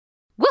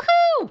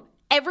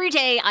Every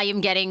day I am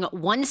getting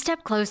one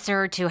step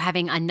closer to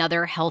having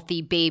another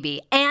healthy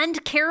baby,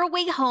 and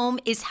Caraway Home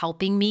is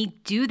helping me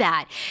do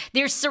that.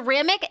 Their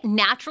ceramic,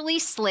 naturally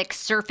slick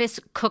surface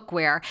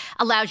cookware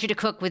allows you to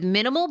cook with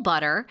minimal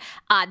butter.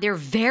 They're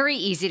very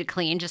easy to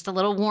clean, just a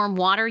little warm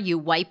water, you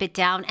wipe it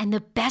down. And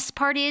the best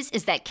part is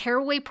that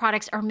Caraway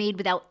products are made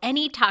without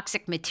any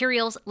toxic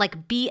materials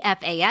like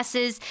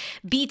BFASs,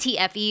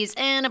 BTFEs,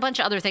 and a bunch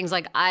of other things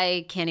like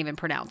I can't even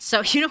pronounce.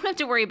 So you don't have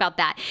to worry about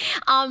that.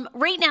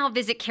 Right now,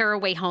 visit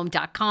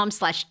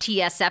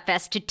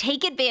carawayhome.com/TSFS to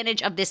take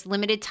advantage of this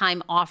limited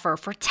time offer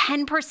for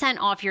 10%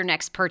 off your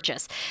next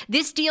purchase.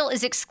 This deal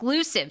is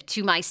exclusive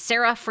to my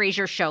Sarah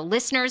Fraser Show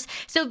listeners.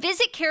 So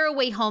visit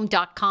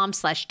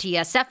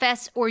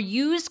carawayhome.com/TSFS or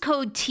use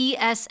code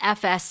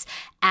TSFS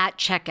at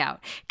checkout.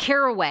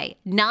 Caraway,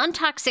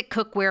 non-toxic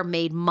cookware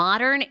made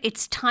modern.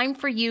 It's time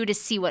for you to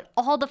see what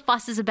all the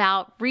fuss is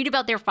about, read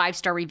about their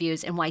 5-star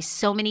reviews, and why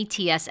so many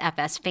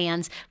TSFS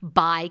fans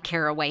buy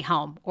Caraway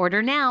Home.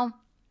 Order now.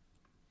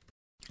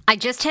 I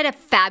just had a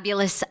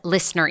fabulous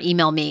listener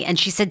email me, and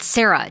she said,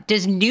 Sarah,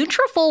 does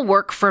Nutrafol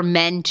work for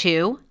men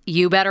too?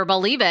 You better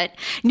believe it.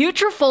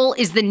 Nutrafol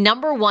is the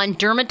 #1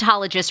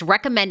 dermatologist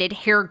recommended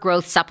hair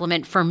growth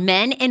supplement for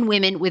men and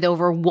women, with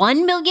over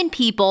 1 million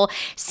people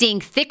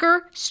seeing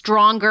thicker,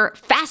 stronger,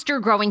 faster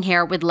growing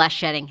hair with less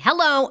shedding.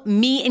 Hello,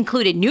 me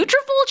included.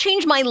 Nutrafol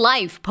changed my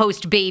life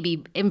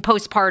post-baby and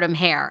postpartum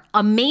hair.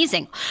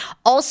 Amazing.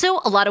 Also,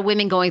 a lot of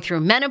women going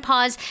through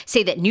menopause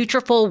say that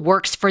Nutrafol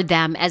works for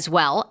them as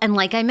well. And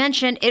like I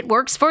mentioned, it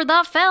works for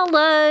the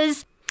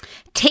fellas.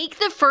 Take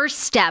the first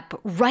step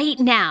right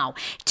now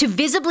to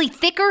visibly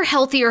thicker,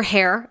 healthier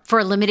hair for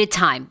a limited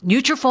time.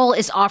 Nutrafol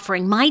is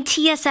offering my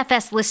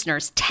TSFS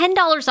listeners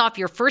 $10 off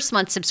your first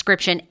month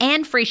subscription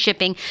and free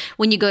shipping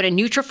when you go to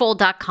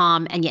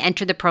Nutrafol.com and you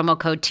enter the promo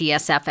code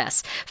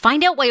TSFS.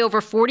 Find out why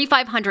over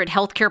 4,500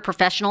 healthcare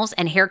professionals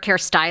and hair care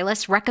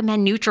stylists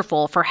recommend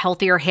Nutrafol for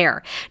healthier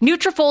hair.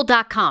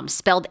 Nutrafol.com,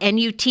 spelled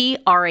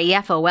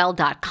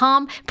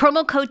Nutrafol.com,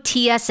 promo code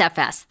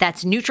TSFS.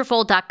 That's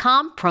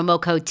Nutrafol.com,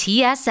 promo code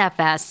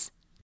TSFS.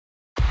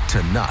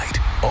 Tonight,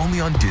 only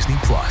on Disney+.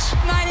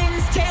 My name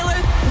is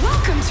Taylor.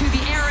 Welcome to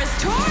the Eras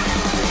Tour.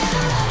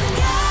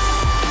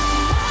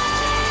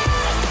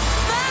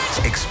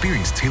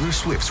 Experience Taylor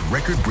Swift's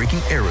record-breaking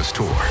Eras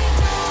Tour.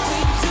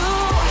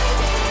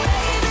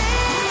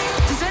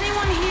 Does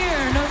anyone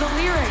here know the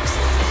lyrics?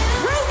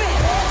 Prove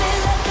it!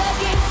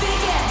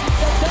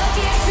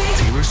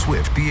 Taylor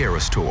Swift, the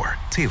Eras Tour,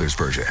 Taylor's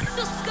version,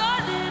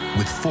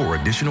 with 4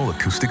 additional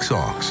acoustic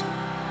songs.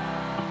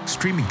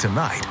 Streaming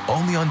tonight,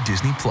 only on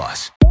Disney+.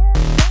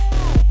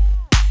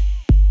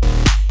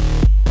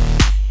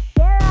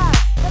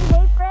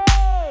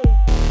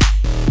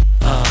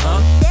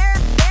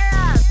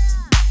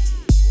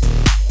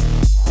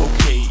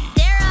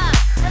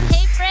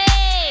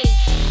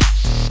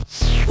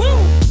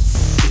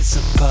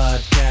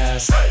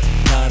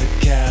 Not a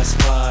cast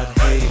pod.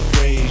 Hey,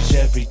 Frage,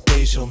 every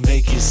day she'll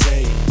make you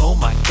say, oh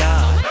my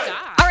God.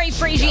 All right,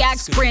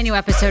 Frasiacs, brand new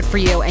episode for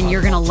you, and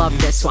you're going to love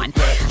this one.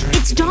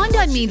 It's dawned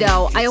on me,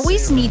 though, I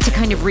always need to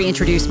kind of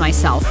reintroduce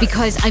myself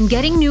because I'm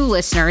getting new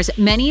listeners.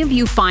 Many of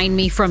you find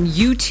me from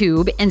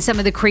YouTube and some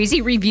of the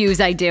crazy reviews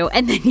I do,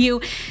 and then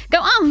you go,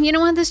 oh, you know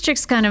what? This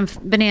chick's kind of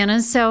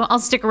bananas, so I'll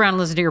stick around and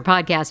listen to your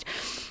podcast.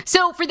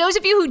 So for those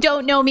of you who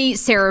don't know me,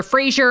 Sarah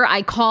Fraser,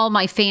 I call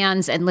my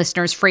fans and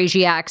listeners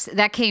Frasiacs.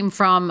 That came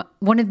from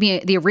one of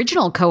the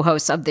original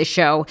co-hosts of this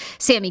show,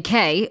 Sammy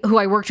K, who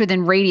I worked with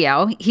in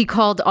radio. He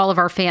called all of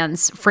our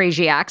fans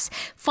Frasiacs.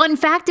 Fun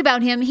fact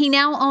about him, he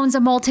now owns a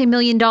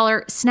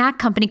multi-million-dollar snack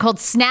company called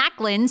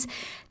Snacklands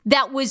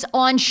that was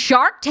on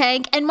Shark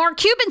Tank, and Mark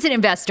Cuban's an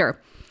investor.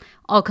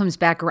 All comes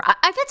back around.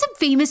 I've had some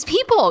famous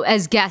people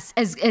as guests,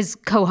 as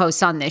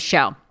co-hosts on this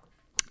show.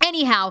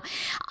 Anyhow,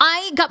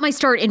 I got my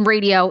start in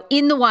radio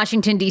in the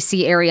Washington,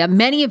 D.C. area.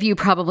 Many of you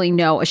probably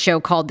know a show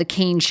called The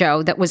Kane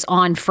Show that was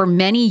on for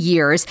many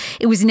years.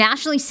 It was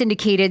nationally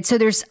syndicated, so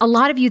there's a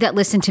lot of you that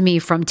listen to me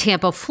from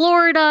Tampa,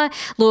 Florida,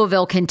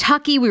 Louisville,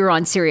 Kentucky. We were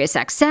on Sirius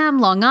XM,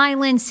 Long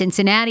Island,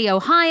 Cincinnati,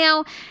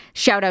 Ohio.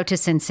 Shout out to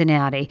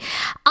Cincinnati.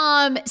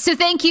 So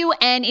thank you.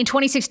 And in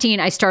 2016,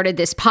 I started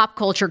this pop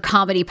culture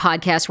comedy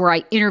podcast where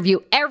I interview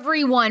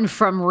everyone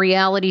from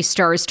reality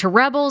stars to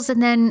rebels.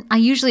 And then I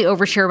usually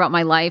overshare about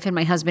my life, and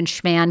my husband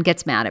Schman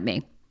gets mad at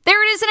me.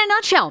 There it is in a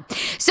nutshell.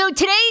 So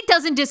today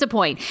doesn't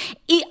disappoint.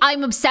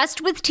 I'm obsessed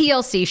with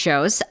TLC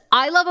shows.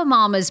 I Love a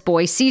Mama's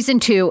Boy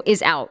season 2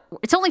 is out.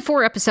 It's only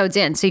 4 episodes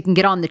in, so you can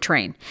get on the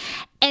train.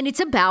 And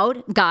it's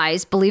about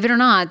guys, believe it or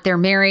not, they're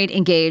married,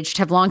 engaged,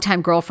 have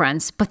longtime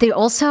girlfriends, but they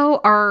also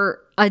are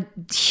a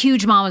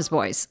huge mama's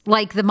boys.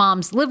 Like the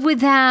moms live with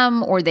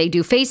them, or they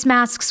do face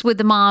masks with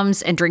the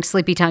moms and drink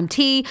sleepy time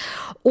tea,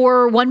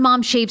 or one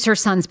mom shaves her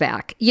son's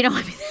back. You know,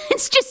 I mean,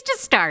 it's just a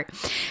start.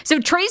 So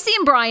Tracy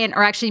and Bryan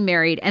are actually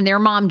married, and their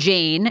mom,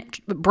 Jayne,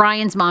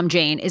 Bryan's mom,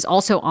 Jayne, is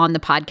also on the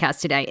podcast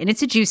today. And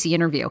it's a juicy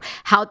interview.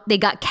 How they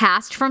got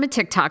cast from a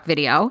TikTok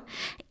video.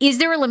 Is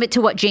there a limit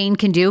to what Jayne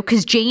can do?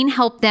 Because Jayne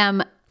helped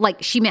them,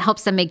 she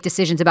helps them make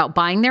decisions about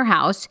buying their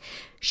house,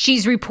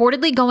 She's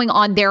reportedly going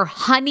on their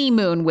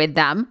honeymoon with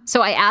them.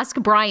 So I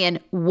asked Bryan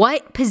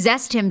what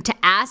possessed him to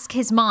ask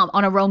his mom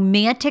on a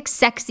romantic,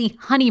 sexy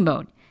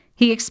honeymoon.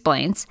 He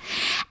explains.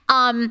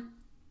 Also,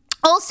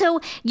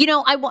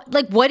 I want,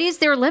 like, what is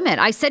their limit?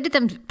 I said to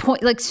them,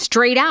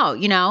 straight out,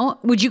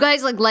 would you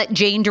guys let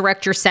Jayne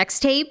direct your sex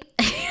tape?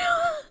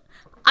 I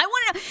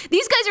want to know.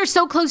 These guys are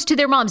so close to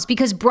their moms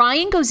because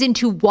Bryan goes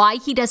into why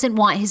he doesn't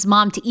want his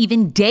mom to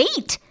even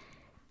date.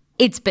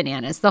 It's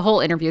bananas, the whole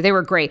interview. They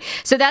were great.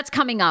 So that's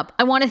coming up.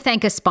 I want to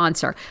thank a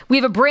sponsor. We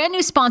have a brand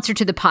new sponsor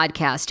to the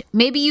podcast.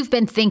 Maybe you've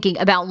been thinking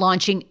about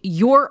launching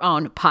your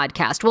own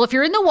podcast. Well, if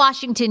you're in the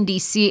Washington,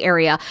 D.C.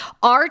 area,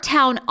 Our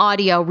Town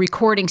Audio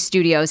Recording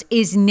Studios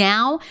is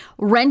now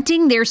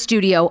renting their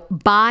studio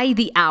by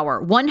the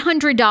hour,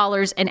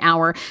 $100 an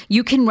hour.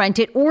 You can rent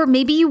it, or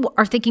maybe you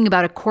are thinking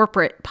about a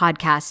corporate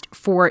podcast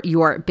for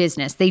your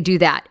business. They do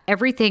that.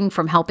 Everything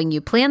from helping you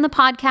plan the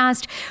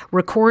podcast,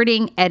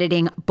 recording,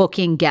 editing,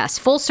 booking guests.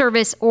 Full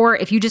service, or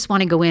if you just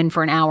want to go in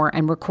for an hour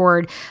and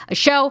record a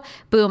show,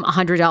 boom,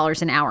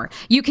 $100 an hour.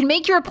 You can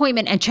make your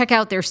appointment and check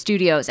out their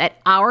studios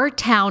at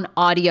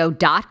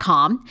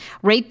ourtownaudio.com.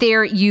 Right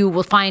there, you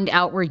will find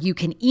out where you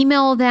can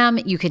email them.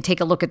 You can take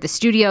a look at the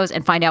studios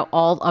and find out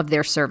all of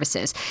their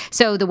services.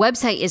 So the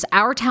website is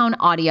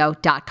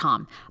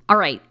ourtownaudio.com. All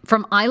right,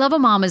 from I Love a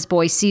Mama's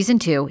Boy Season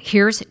 2,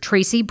 here's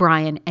Tracy,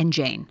 Bryan, and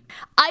Jayne.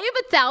 I have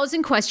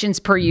 1,000 questions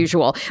per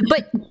usual,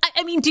 but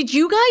I mean, did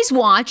you guys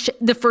watch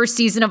the first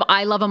season of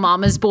I Love a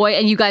Mama's Boy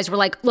and you guys were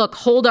like, look,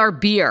 hold our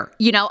beer,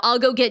 I'll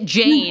go get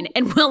Jayne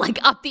and we'll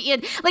up the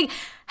end.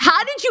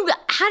 How did you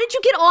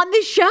get on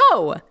this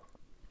show?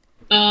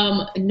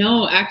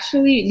 No,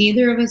 actually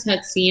neither of us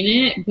had seen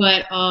it,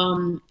 but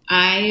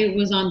I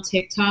was on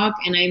TikTok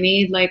and I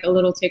made a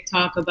little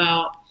TikTok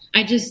about,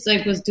 I just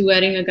was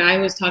duetting a guy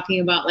who was talking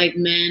about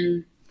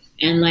men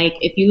and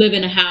if you live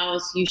in a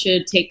house, you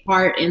should take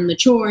part in the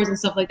chores and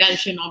stuff like that. It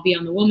shouldn't all be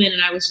on the woman.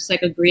 And I was just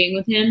agreeing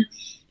with him,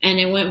 and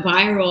it went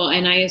viral.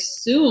 And I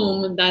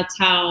assume that's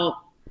how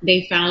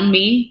they found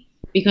me,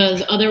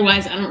 because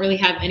otherwise I don't really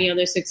have any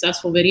other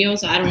successful videos.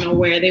 So I don't know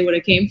where they would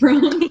have came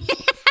from.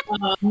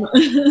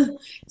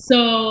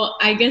 So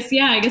I guess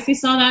they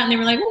saw that and they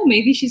were like, oh,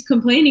 maybe she's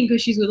complaining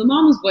because she's with a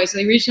mama's boy. So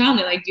they reached out and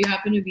they're like, do you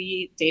happen to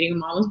be dating a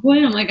mama's boy?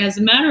 And I'm like, as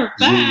a matter of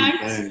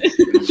fact.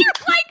 You're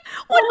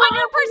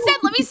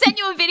 100%. Let me send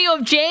you a video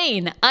of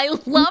Jayne. I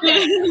love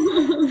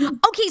it.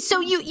 Okay, so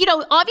you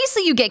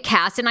obviously you get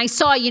cast, and I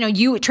saw,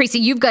 you, Tracy,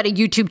 you've got a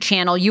YouTube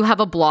channel, you have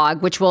a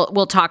blog, which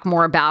we'll talk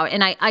more about.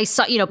 And I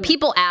saw,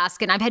 people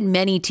ask, and I've had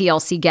many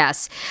TLC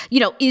guests,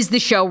 is the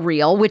show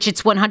real? Which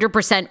it's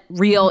 100%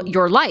 real,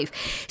 your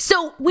life.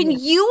 So when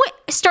you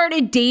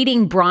started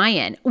dating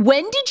Bryan,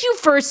 when did you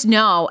first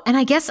know? And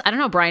I guess, I don't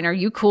know, Bryan, are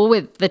you cool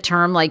with the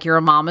term you're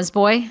a mama's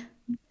boy?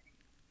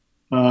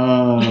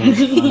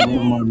 I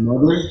know my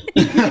mother.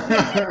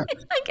 I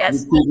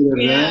guess.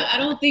 Yeah, I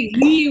don't think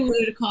he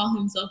would call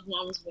himself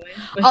mama's boy.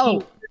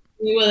 But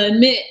he will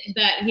admit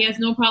that he has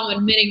no problem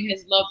admitting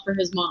his love for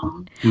his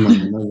mom. No,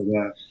 none of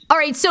that. All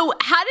right, so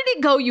how did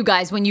it go, you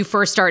guys, when you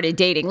first started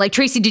dating?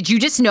 Tracy, did you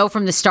just know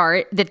from the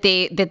start that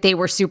they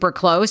were super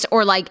close,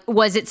 or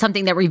was it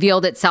something that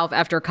revealed itself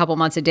after a couple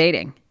months of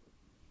dating?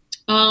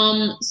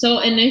 So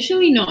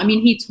initially, no. I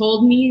mean, he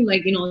told me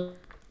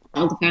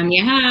all the family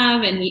I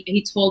have, and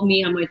he told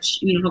me how much,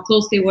 how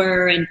close they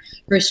were and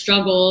her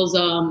struggles,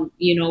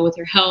 with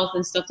her health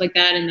and stuff like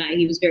that, and that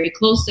he was very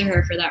close to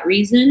her for that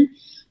reason.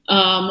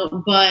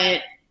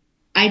 But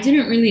I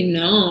didn't really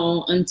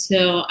know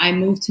until I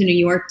moved to New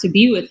York to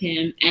be with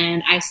him,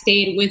 and I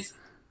stayed with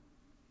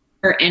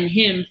her and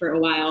him for a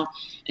while.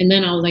 And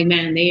then I was like,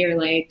 man, they are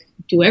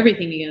do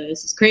everything together.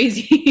 This is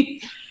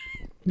crazy.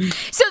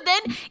 So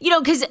then,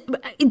 because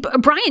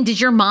Bryan,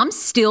 did your mom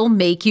still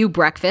make you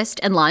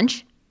breakfast and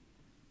lunch?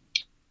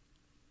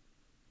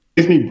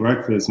 She makes me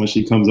breakfast when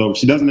she comes over.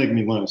 She doesn't make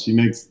me lunch. She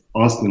makes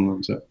Austin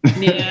lunch.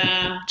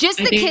 Yeah. Just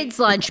the kids'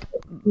 lunch.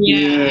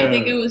 Yeah, I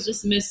think it was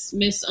just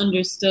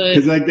misunderstood.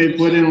 Because they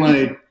put in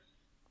I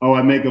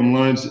make them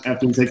lunch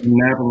after taking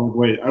a nap. I'm like,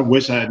 wait, I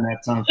wish I had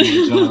nap time for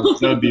my job.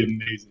 That would be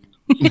amazing.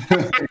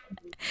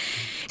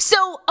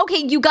 So, okay,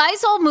 you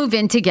guys all move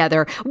in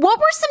together. What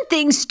were some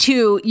things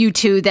too, you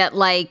two, that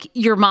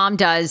your mom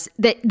does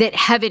that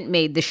haven't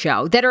made the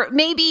show, that are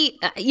maybe,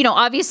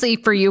 obviously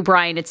for you,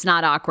 Bryan, it's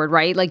not awkward,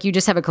 right? You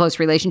just have a close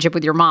relationship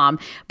with your mom.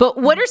 But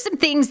what are some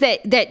things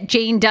that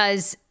Jayne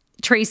does,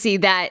 Tracy,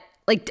 that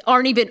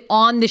aren't even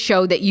on the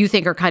show that you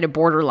think are kind of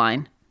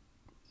borderline?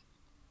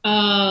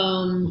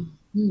 I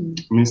mean,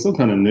 it's still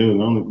kind of new.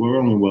 We're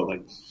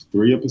only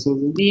 3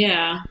 episodes in?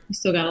 Yeah, we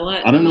still got a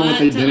lot. I don't know what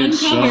they didn't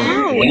show. I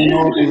don't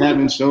know what they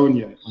haven't shown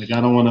yet.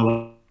 I don't want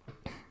to.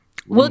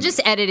 We'll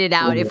just edit it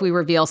out if we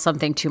reveal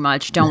something too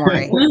much. Don't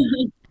worry.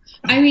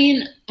 I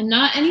mean,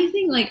 not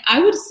anything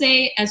I would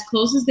say as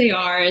close as they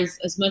are,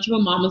 as much of a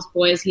mama's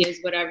boy as he is,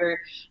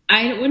 whatever.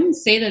 I wouldn't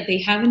say that they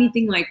have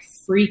anything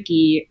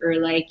freaky or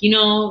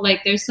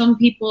there's some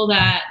people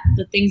that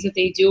the things that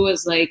they do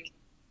is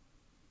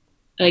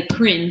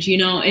cringe, he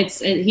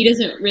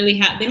doesn't really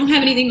have, they don't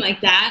have anything like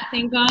that,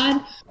 thank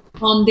God.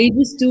 they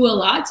just do a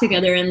lot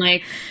together. And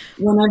like,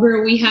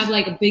 whenever we have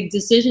like big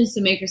decisions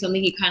to make or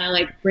something, he kind of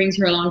like brings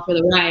her along for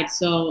the ride.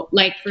 So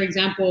like, for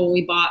example, when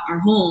we bought our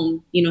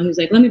home, you know, he was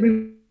like, let me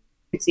bring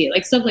you to see it,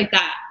 like stuff like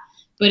that.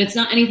 But it's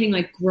not anything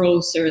like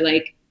gross or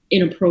like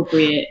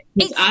inappropriate.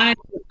 I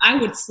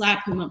would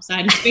slap him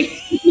upside his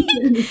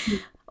face.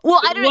 Well,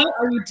 I don't know. What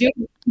are you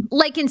doing?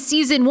 Like in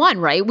season 1,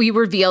 right? We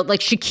revealed like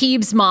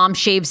Shakib's mom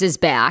shaves his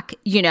back,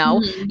 you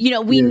know.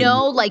 We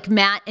know like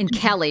Matt and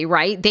Kelly,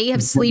 right? They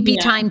have sleepy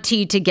time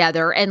tea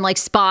together and like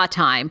spa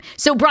time.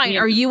 So Bryan,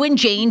 are you and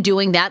Jayne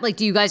doing that? Like,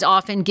 do you guys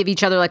often give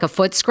each other like a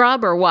foot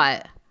scrub or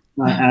what?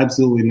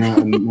 Absolutely not.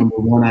 And number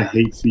one, I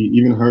hate feet.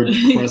 Even her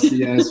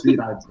crusty ass feet,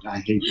 I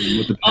hate them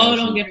with the passion. Oh,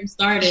 don't get him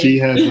started. She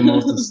has the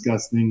most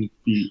disgusting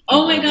feet.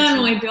 Oh my God,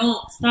 no, I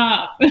don't.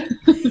 Stop.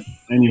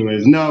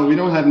 Anyways, no, we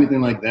don't have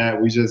anything like that.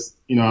 We just,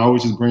 you know, I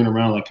always just bring it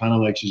around, like kind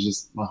of like she's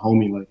just my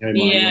homie. Like, hey, man,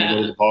 you want to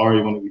go to the bar?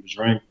 You want to get a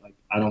drink? Like,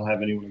 I don't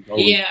have anyone to go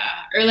with. Yeah,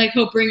 or like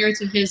he'll bring her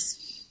to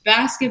his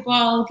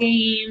basketball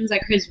games,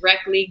 like his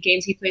rec league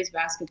games. He plays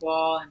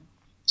basketball and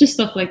just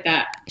stuff like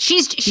that.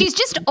 She's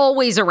just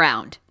always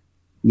around.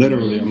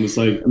 Literally, I'm just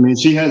like, I mean,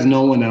 she has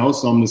no one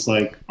else. So I'm just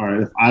like, all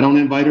right, if I don't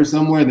invite her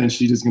somewhere, then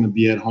she's just going to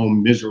be at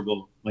home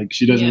miserable. Like,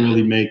 she doesn't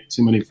really make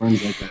too many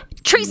friends like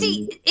that.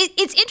 Tracy,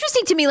 it's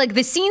interesting to me, like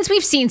the scenes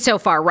we've seen so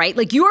far, right?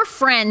 Like your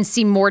friends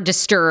seem more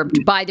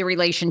disturbed by the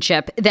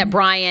relationship that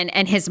Bryan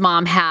and his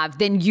mom have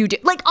than you do.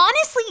 Like,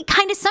 honestly,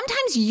 kind of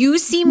sometimes you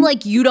seem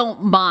like you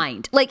don't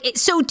mind. Like,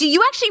 so do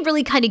you actually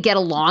really kind of get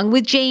along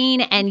with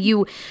Jayne and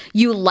you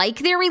like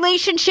their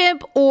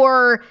relationship,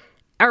 or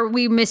are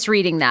we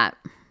misreading that?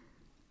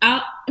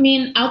 I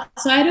mean,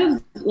 outside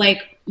of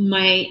like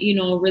my, you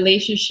know,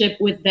 relationship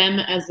with them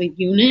as a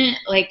unit,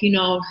 like, you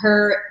know,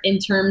 her in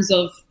terms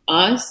of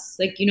us,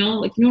 like, you know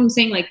what I'm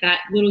saying? Like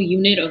that little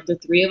unit of the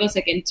three of us,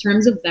 like in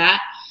terms of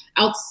that,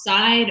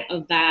 outside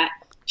of that,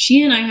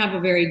 she and I have a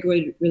very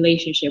good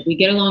relationship. We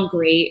get along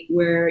great.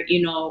 We're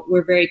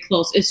very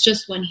close. It's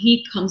just when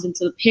he comes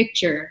into the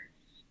picture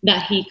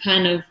that he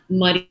kind of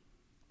muddies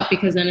up,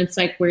 because then it's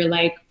like we're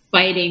like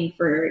fighting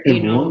for,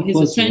 you know,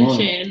 his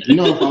attention. You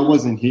know, if I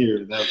wasn't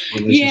here, that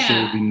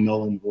relationship would be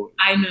null and void.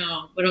 I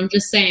know, but I'm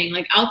just saying,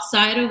 like,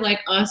 outside of like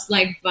us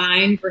like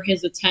vying for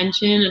his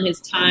attention and his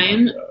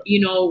time, you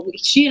know,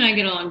 she and I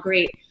get along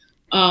great.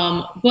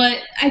 But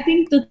I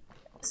think that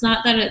it's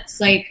not that it's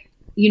like,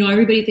 you know,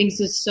 everybody thinks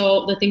it's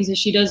so, the things that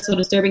she does so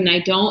disturbing, and I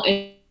don't.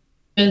 It's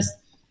just,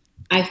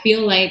 I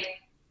feel like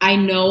I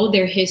know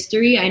their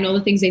history. I know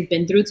the things they've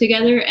been through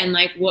together, and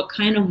like, what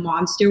kind of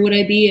monster would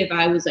I be if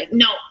I was like,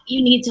 no,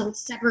 you need to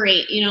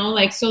separate, you know,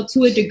 like, so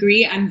to a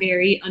degree, I'm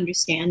very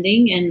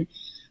understanding, and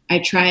I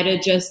try to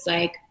just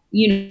like,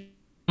 you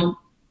know,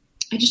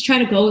 I just try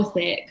to go with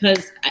it,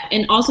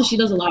 and also she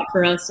does a lot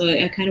for us. So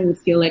I kind of would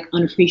feel like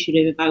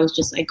unappreciative if I was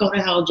just like, go to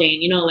hell,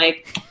 Jayne, you know,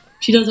 like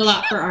she does a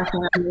lot for our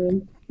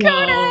family. So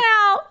go to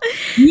hell.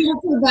 You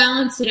have to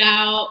balance it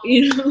out,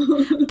 you know.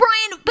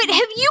 Bryan, but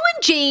have you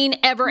and Jayne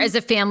ever, as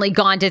a family,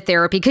 gone to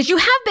therapy? Because you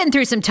have been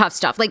through some tough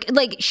stuff. Like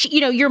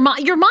you know, your mom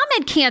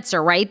had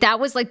cancer, right? That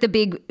was like the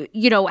big,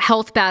 you know,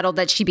 health battle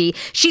that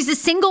she's a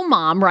single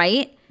mom,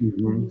 right?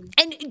 Mm-hmm.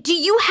 And do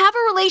you have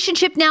a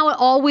relationship now at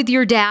all with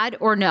your dad,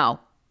 or no?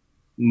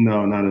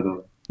 No, not at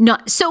all. No.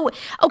 So,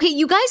 okay,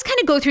 you guys kind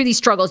of go through these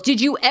struggles.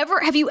 Have you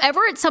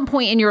ever at some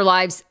point in your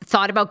lives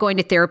thought about going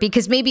to therapy?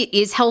 Because maybe it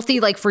is healthy,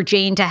 like for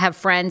Jayne to have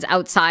friends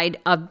outside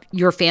of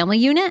your family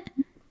unit?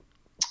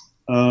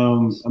 I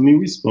mean,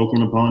 we've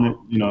spoken upon it,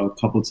 you know, a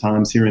couple of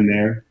times here and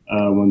there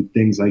when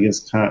things, I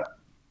guess, kind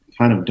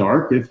of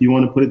dark, if you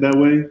want to put it that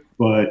way.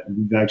 But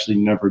we've actually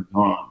never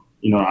gone.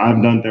 You know,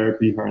 I've done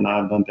therapy. Her and I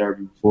have done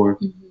therapy before,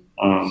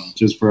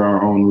 just for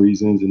our own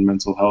reasons and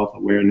mental health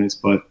awareness.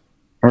 But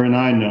her and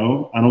I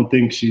know, I don't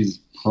think she's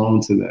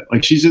prone to that.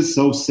 Like, she's just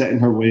so set in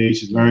her ways.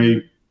 She's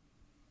very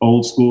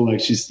old school.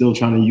 Like, she's still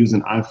trying to use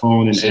an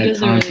iPhone and add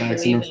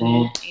contacts in her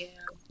phone. Yeah.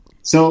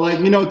 So, like,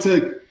 you know,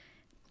 to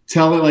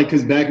tell her, like,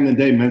 because back in the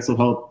day, mental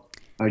health,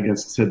 I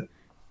guess, to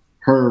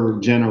her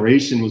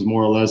generation was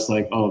more or less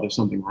like, oh, there's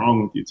something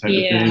wrong with you type of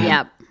thing.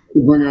 Yeah.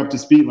 To bring her up to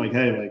speed, like,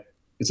 hey, like,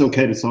 it's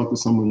okay to talk to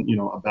someone, you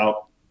know,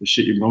 about the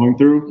shit you're going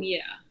through. Yeah.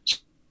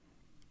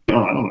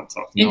 Oh, I don't want to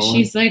talk to no one. And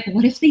she's like,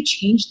 what if they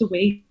change the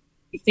way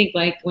you think?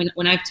 Like,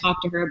 when I've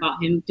talked to her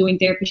about him doing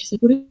therapy, she's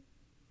like, what if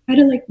I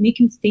try to like make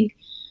him think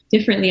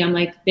differently? I'm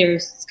like,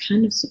 there's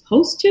kind of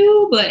supposed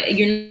to, but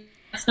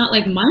it's not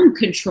like mind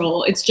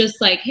control. It's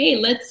just like, hey,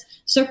 let's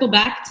circle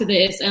back to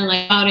this and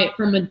like about it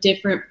from a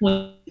different point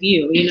of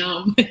view, you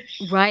know?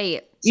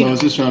 Right. So I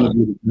was just trying to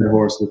be the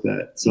horse with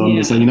that. So I'm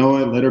just like, you know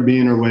what? Let her be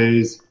in her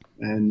ways,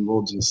 and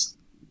we'll just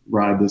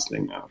ride this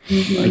thing out,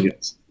 I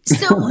guess.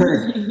 So,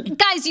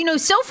 guys, you know,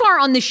 so far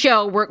on the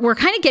show, we're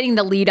kind of getting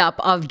the lead up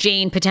of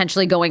Jayne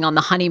potentially going on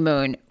the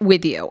honeymoon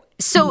with you.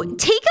 So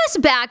take us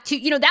back to,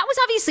 you know, that was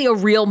obviously a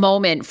real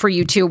moment for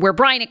you two, where,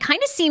 Bryan, it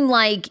kind of seemed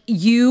like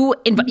you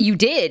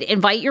did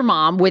invite your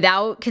mom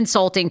without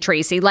consulting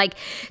Tracy. Like,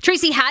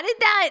 Tracy,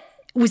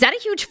 was that a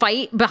huge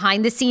fight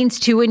behind the scenes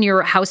too in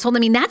your household? I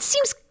mean, that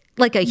seems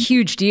like a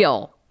huge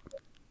deal.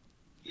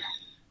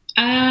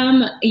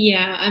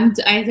 Yeah,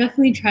 I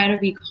definitely try to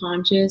be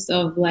conscious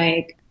of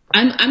like,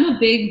 I'm a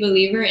big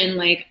believer in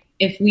like,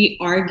 if we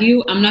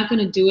argue, I'm not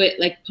going to do it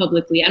like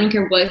publicly. I don't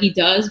care what he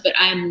does, but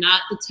I'm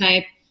not the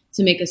type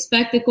to make a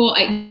spectacle.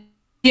 I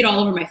get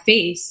all over my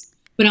face,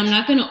 but I'm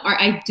not going to,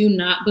 I do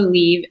not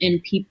believe in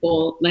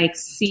people like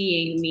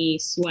seeing me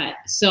sweat.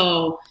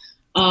 So,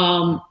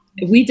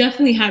 we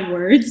definitely had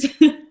words.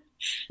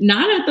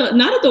 Not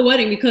at the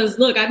wedding, because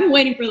look, I've been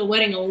waiting for the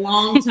wedding a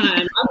long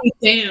time. I'll be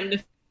damned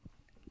if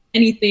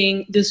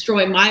anything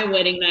destroy my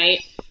wedding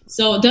night.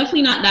 So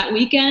definitely not that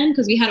weekend,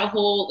 because we had a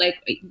whole, like,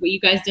 what you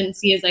guys didn't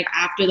see is like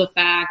after the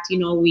fact, you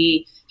know,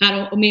 we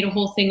made a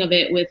whole thing of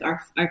it with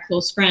our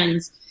close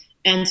friends.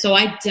 And so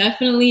I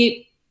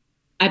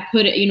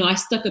put it, you know, I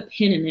stuck a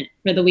pin in it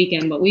for the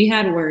weekend, but we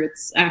had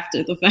words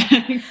after the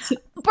fact.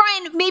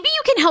 Bryan, maybe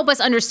you can help us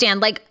understand,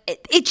 like,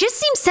 it just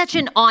seems such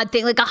an odd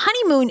thing. Like a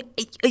honeymoon,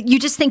 you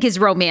just think is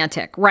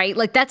romantic, right?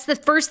 Like that's the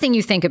first thing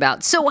you think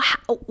about. So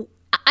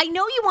I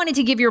know you wanted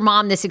to give your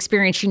mom this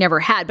experience she never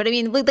had, but I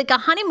mean, like a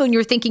honeymoon,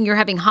 you're thinking you're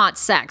having hot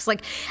sex.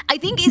 Like, I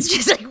think it's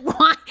just like,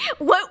 why?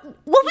 What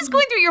was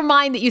going through your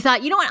mind that you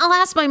thought, you know what, I'll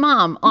ask my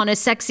mom on a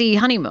sexy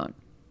honeymoon?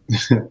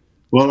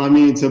 Well, I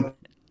mean, to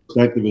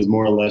perspective is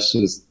more or less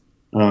just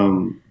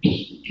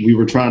we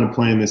were trying to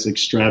plan this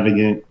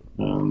extravagant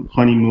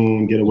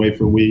honeymoon, get away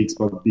for weeks,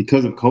 but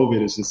because of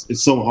COVID,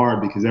 it's so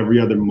hard, because every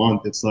other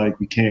month it's like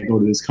we can't go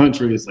to this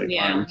country. It's like, all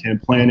right, we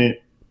can't plan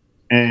it,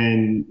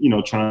 and you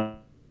know, trying to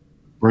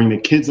bring the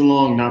kids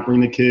along, not bring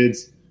the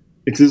kids,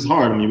 because it's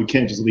hard. I mean, we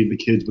can't just leave the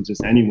kids with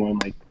just anyone.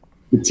 Like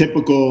the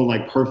typical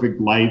like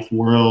perfect life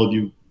world,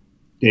 you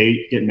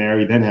date, get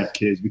married, then have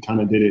kids. We kind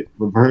of did it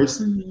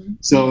reverse. Mm-hmm.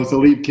 So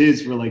leave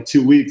kids for like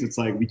 2 weeks. It's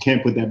like we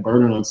can't put that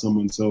burden on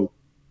someone. So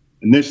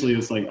initially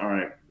it's like, all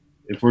right,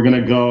 if we're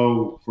going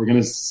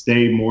to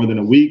stay more than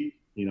a week,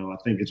 you know, I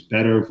think it's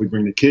better if we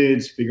bring the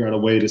kids, figure out a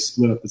way to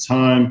split up the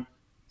time.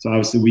 So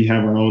obviously we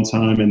have our own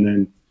time. And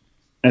then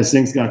as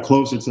things got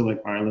closer to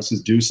like, all right, let's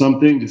just do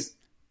something.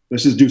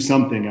 Let's just do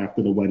something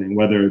after the wedding,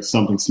 whether it's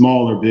something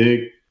small or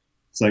big.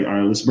 It's like, all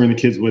right, let's bring the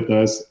kids with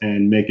us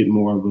and make it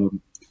more of a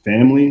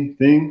family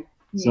thing.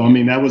 Yeah. So, I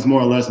mean, that was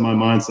more or less my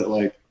mindset.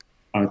 Like,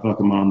 all right, fuck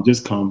it, mom,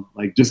 just come.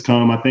 Like, just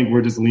come. I think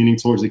we're just leaning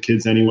towards the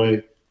kids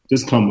anyway.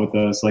 Just come with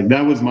us. Like,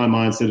 that was my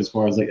mindset as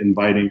far as like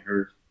inviting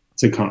her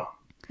to come,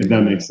 if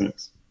that makes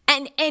sense.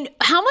 And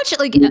how much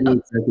like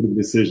executive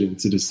decision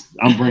to just,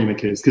 I'm bringing the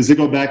kids, because to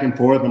go back and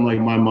forth, I'm like,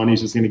 my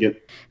money's just going to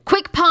get.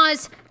 Quick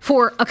pause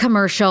for a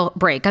commercial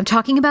break. I'm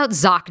talking about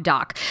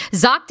ZocDoc.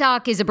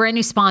 ZocDoc is a brand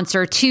new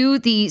sponsor to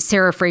the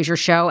Sarah Fraser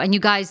Show. And you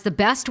guys, the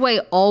best way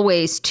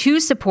always to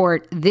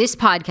support this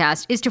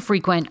podcast is to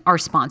frequent our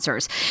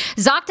sponsors.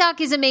 ZocDoc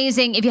is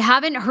amazing. If you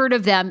haven't heard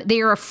of them, they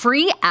are a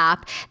free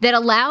app that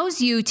allows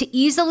you to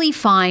easily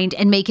find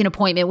and make an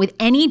appointment with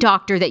any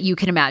doctor that you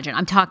can imagine.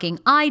 I'm talking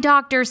eye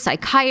doctors,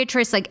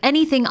 psychiatrists, like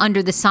anything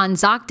under the sun.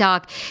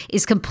 ZocDoc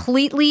is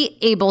completely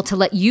able to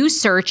let you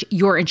search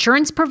your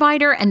insurance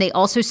provider, and they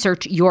also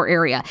search your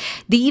area.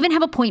 They even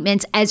have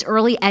appointments as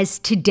early as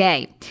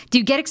today. Do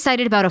you get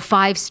excited about a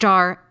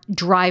 5-star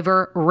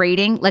driver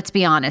rating? Let's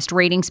be honest,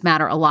 ratings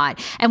matter a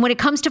lot. And when it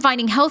comes to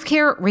finding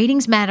healthcare,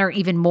 ratings matter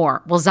even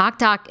more. Well,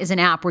 ZocDoc is an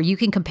app where you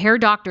can compare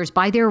doctors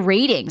by their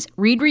ratings,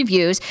 read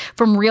reviews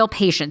from real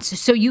patients,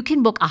 so you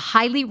can book a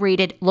highly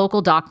rated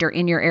local doctor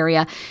in your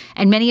area.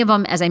 And many of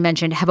them, as I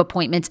mentioned, have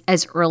appointments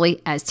as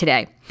early as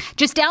today.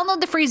 Just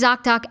download the free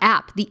ZocDoc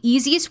app, the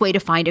easiest way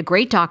to find a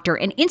great doctor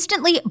and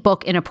instantly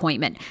book an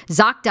appointment.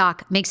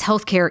 ZocDoc makes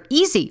healthcare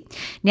easy.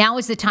 Now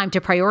is the time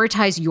to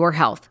prioritize your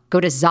health. Go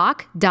to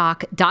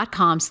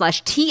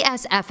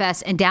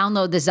ZocDoc.com/TSFS and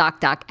download the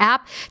ZocDoc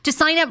app to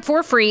sign up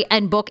for free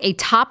and book a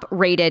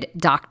top-rated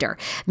doctor.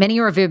 Many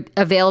are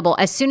available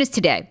as soon as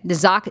today. The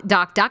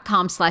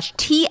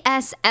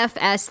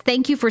ZocDoc.com/TSFS.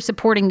 Thank you for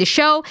supporting the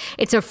show.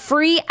 It's a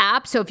free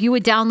app, so if you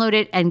would download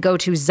it and go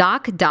to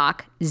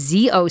ZocDoc,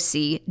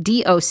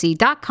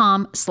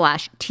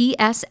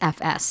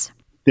 ZocDoc.com/TSFS.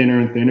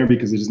 Thinner and thinner,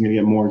 because it's just going to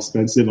get more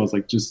expensive. I was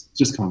like,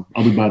 just come.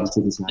 I'll be by the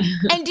tickets now.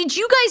 And did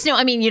you guys know,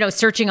 I mean, you know,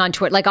 searching on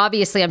Twitter, like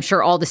obviously I'm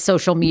sure all the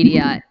social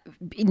media,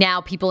 now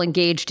people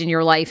engaged in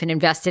your life and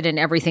invested in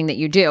everything that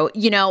you do,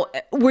 you know,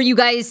 were you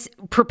guys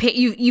prepared?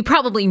 You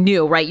probably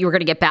knew, right? You were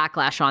going to get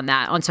backlash on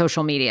that on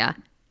social media.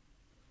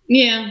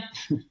 Yeah,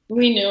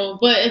 we knew,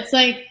 but it's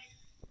like,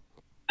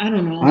 I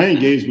don't know. I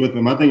engaged with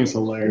them. I think it's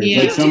hilarious.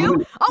 Yeah. Like some of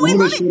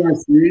the shit I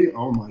see,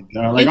 oh my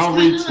God. Like It's I'll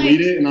kinda retweet like,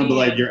 it and I'll be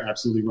like, you're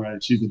absolutely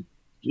right. She's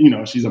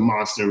a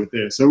monster with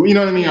this. So, you know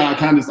what I mean? I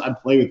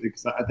play with it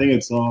because I think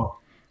it's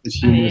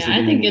humorous.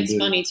 I think it's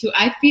funny too.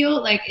 I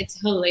feel like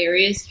it's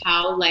hilarious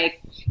how,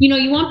 like, you know,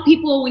 you want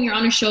people when you're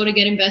on a show to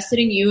get invested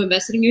in you,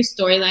 invested in your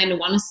storyline, to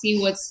want to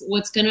see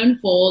what's going to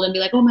unfold and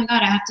be like, oh my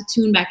God, I have to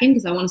tune back in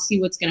because I want to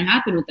see what's going to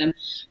happen with them.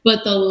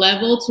 But the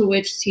level to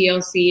which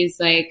TLC is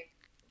like,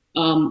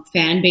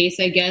 fan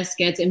base, I guess,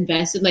 gets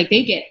invested, like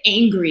they get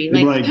angry,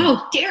 like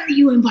how dare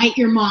you invite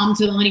your mom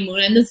to the honeymoon?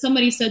 And then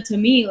somebody said to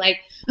me, like,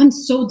 I'm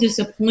so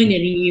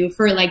disappointed in you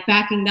for like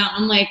backing down.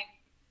 I'm like,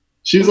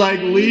 She's like,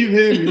 leave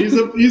him.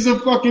 He's a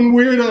fucking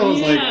weirdo. I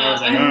was like, all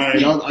right, I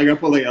got to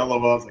put like LOL. I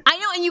was like, I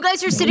know, and you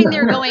guys are sitting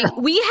there going,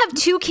 we have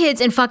 2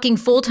 kids and fucking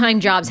full-time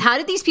jobs. How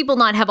did these people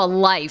not have a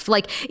life?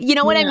 Like, you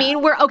know what I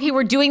mean?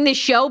 We're doing this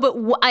show, but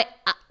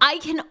I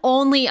can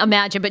only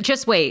imagine. But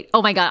just wait.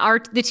 Oh my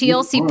God, the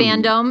TLC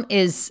fandom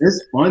is...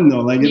 It's fun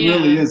though. Like, it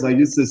really is. Like,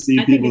 just to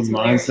see people's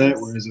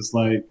mindset where it's just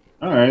like,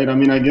 all right. I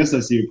mean, I guess I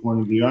see your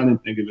point of view. I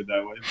didn't think of it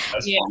that way.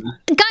 That's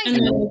fun. Guys,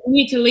 and then we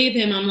need to leave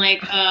him. I'm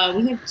like,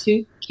 we have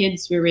 2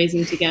 kids we're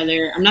raising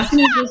together. I'm not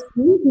going to just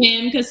leave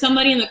him because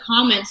somebody in the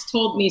comments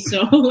told me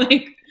so.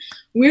 Like,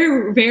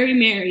 we're very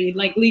married,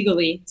 like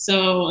legally.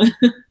 So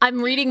I'm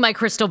reading my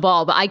crystal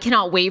ball, but I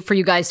cannot wait for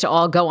you guys to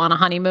all go on a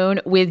honeymoon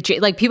with Jay.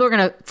 Like, people are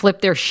going to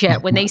flip their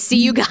shit when they see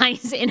you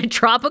guys in a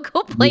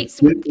tropical place.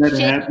 With that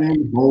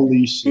happened?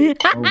 Holy shit.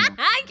 Oh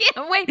I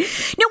can't wait.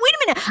 No, wait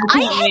a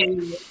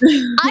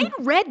minute. I'd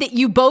read that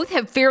you both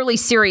have fairly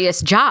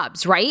serious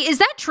jobs, right? Is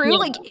that true? Yeah.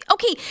 Like,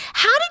 okay,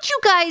 how did you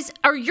guys,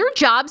 are your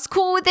jobs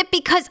cool with it?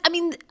 Because, I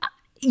mean,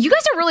 you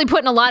guys are really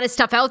putting a lot of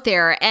stuff out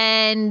there.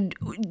 And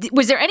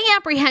was there any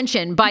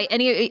apprehension by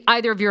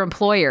either of your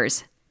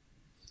employers?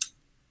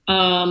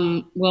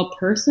 Well,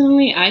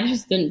 personally, I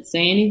just didn't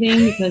say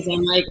anything because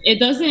I'm like, it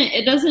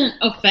doesn't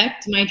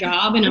affect my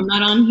job, and I'm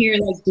not on here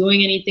like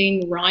doing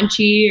anything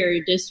raunchy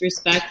or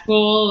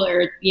disrespectful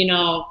or,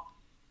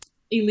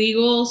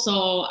 illegal.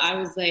 So I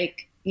was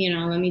like,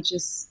 let me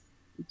just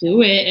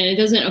do it, and it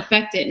doesn't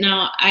affect it.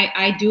 Now,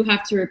 I do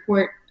have to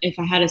report if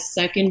I had a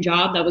second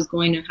job that was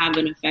going to have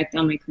an effect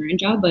on my current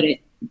job, but it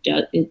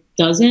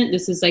doesn't.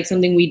 This is like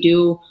something we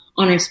do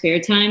on our spare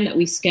time that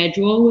we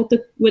schedule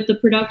with the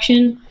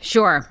production.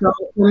 Sure. So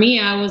for me,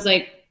 I was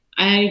like,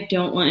 I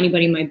don't want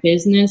anybody in my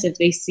business. If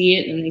they see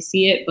it, then they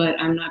see it, but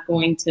I'm not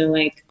going to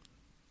like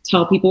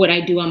tell people what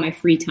I do on my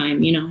free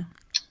time,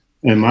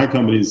 And my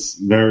company's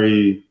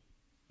very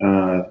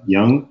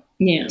young.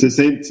 Yeah. To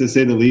say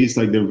the least.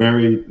 Like, they're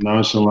very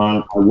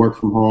nonchalant. I work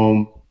from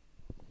home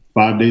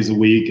 5 days a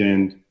week,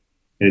 and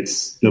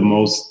it's the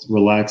most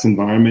relaxed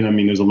environment. I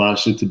mean, there's a lot of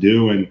shit to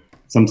do, and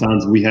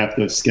sometimes we have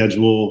to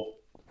schedule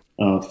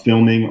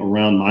filming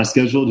around my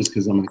schedule just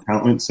because I'm an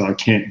accountant, so I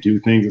can't do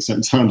things at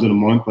certain times of the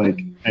month.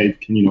 Like, hey,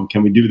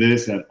 can we do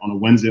this on a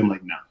Wednesday? I'm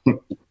like, no,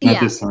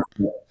 not this time.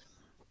 But,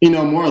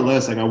 more or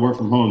less, like, I work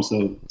from home,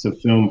 so to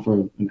film for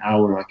an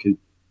hour, I could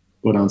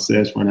go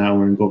downstairs for an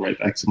hour and go right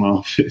back to my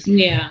office.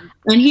 Yeah,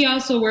 and he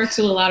also works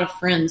with a lot of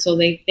friends, so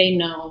they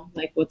know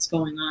like what's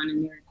going on,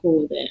 and they're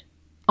cool with it.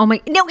 Oh my!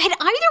 Now, had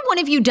either one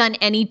of you done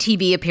any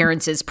TV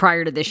appearances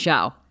prior to this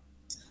show?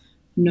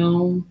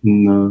 No.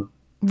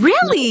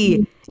 Really?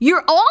 No.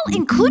 You're all,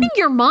 including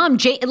your mom,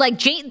 Jayne. Like,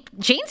 Jayne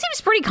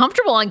seems pretty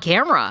comfortable on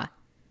camera.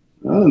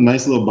 A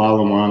nice little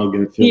bottle of wine will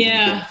get it filled.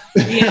 Yeah,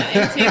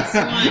 it takes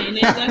wine.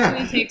 It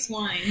definitely takes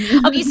wine.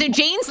 Okay, so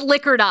Jayne's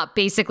liquored up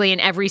basically in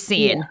every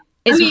scene. Yeah.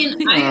 I'm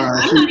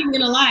not even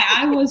gonna lie.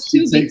 I was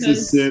too. She takes a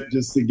sip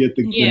just to get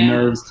the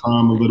nerves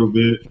calm a little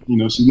bit.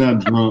 She's not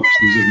drunk.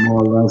 She's just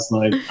more or less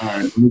like, all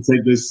right, let me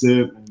take this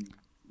sip.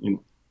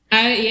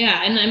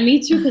 And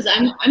me too, because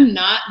I'm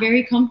not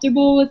very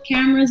comfortable with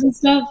cameras and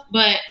stuff.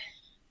 But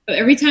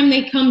every time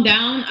they come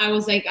down, I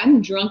was like,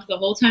 I'm drunk the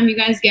whole time you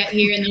guys get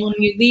here, and then when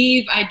you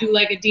leave, I do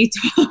like a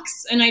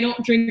detox, and I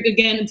don't drink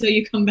again until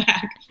you come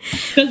back,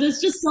 because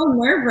it's just so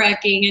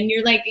nerve-wracking, and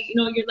you're like,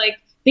 you're like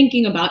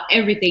thinking about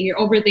everything, you're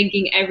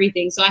overthinking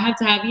everything. So I have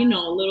to have, a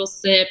little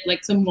sip,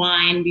 like some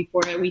wine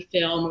before we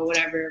film or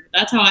whatever.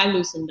 That's how I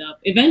loosened up.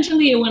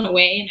 Eventually, it went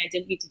away, and I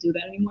didn't need to do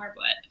that anymore.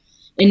 But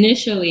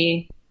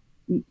initially,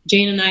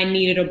 Jayne and I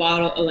needed a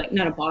glass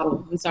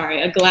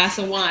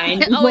of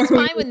wine. Oh, it's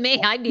fine with me.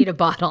 I need a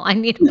bottle.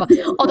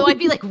 Although I'd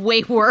be like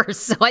way worse.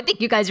 So I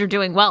think you guys are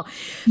doing well.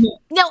 Yeah.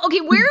 Now,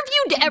 okay, where have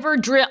you ever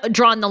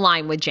drawn the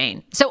line with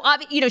Jayne? So,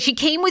 she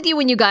came with you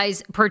when you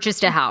guys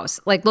purchased a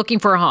house, like looking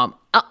for a home,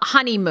 a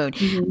honeymoon.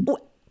 Mm-hmm.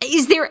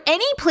 Is there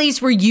any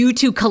place where you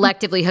two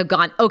collectively have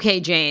gone, okay,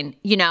 Jayne,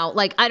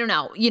 like, I don't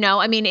know,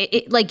 I mean,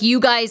 like you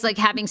guys like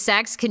having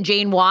sex, can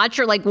Jayne watch,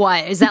 or like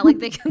what? Is that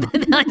like is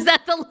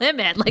that the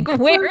limit? Like,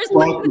 where's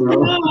no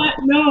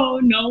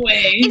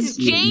way. Is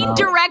Jayne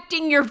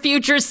directing your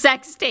future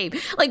sex tape?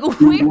 Like,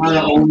 where?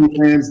 Not an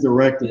OnlyFans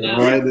director,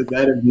 right?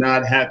 That has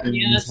not happened.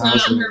 Yeah, that's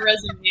not on her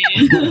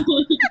resume.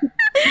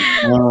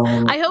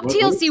 I hope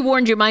TLC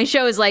warned you. My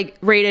show is like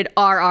rated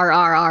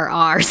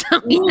RRRRR. So,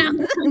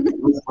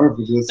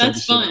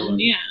 that's fun.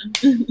 Yeah.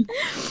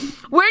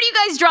 Where do you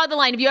guys draw the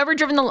line? Have you ever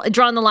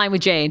drawn the line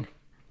with Jayne?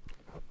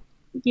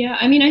 Yeah,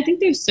 I mean, I think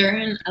there's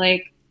certain,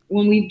 like,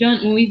 when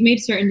we've made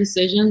certain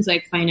decisions,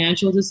 like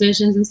financial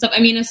decisions and stuff.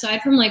 I mean,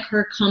 aside from like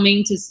her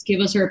coming to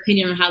give us her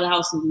opinion on how the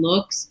house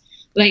looks,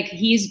 like,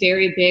 he's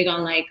very big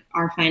on like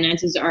our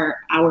finances are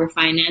our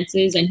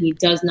finances, and he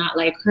does not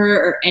like her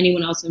or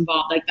anyone else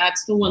involved. Like,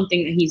 that's the one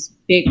thing that he's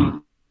big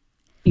on.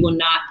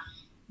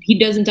 He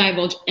doesn't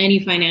divulge any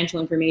financial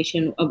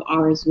information of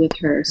ours with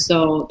her.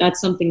 So that's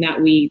something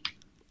that we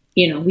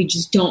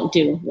just don't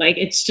do. Like,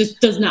 it just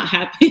does not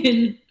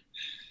happen.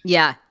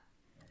 Yeah.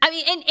 I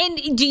mean,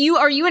 and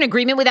are you in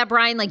agreement with that,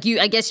 Bryan? Like you're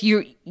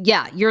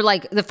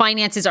like the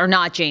finances are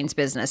not Jayne's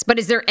business, but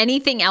is there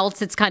anything else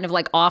that's kind of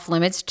like off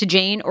limits to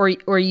Jayne, or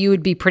you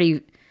would be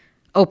pretty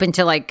open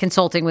to like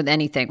consulting with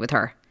anything with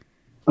her?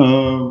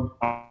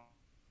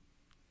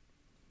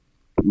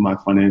 My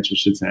financial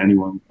shit to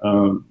anyone.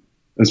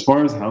 As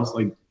far as house,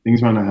 like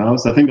things around the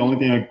house, I think the only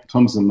thing that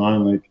comes to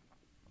mind, like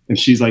if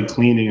she's like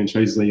cleaning and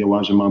Tracy's like, yo,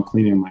 why's your mom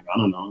cleaning? I'm like, I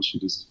don't know. She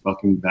just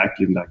fucking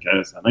vacuumed, I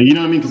guess. Like, you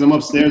know what I mean? Because I'm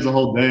upstairs the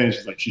whole day and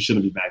she's like, she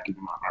shouldn't be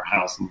vacuuming our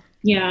house.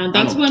 Yeah,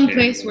 that's one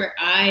place where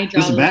I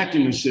draw just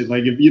vacuum and shit.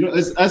 Like if you know,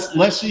 that's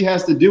less she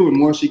has to do and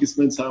more she can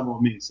spend time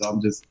with me. So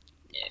I'm just,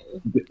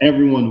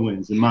 everyone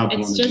wins in my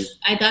point of view.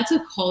 That's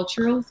a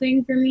cultural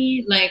thing for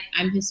me. Like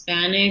I'm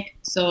Hispanic,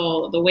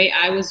 so the way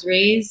I was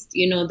raised,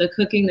 you know, the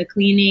cooking, the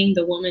cleaning,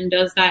 the woman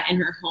does that in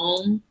her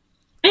home.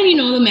 And, you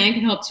know, the man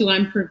can help too.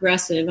 I'm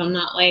progressive. I'm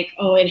not like,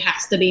 oh, it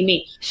has to be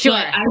me. Sure.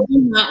 But I do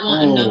not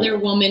want another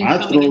woman coming into my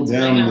house. I throw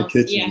down in the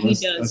kitchen. Yeah, he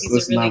does.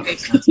 He's a really good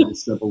cook. Take a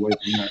step away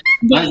from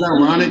that. As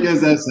ironic as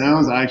that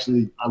sounds, I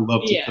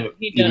love to cook.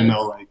 He does. Even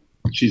though, like,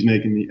 she's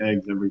making me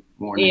eggs every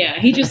morning.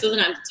 Yeah, he just doesn't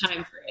have the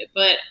time for it.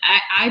 But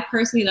I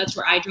personally, that's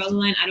where I draw the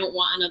line. I don't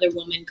want another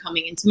woman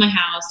coming into my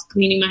house,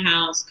 cleaning my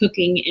house,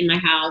 cooking in my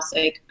house.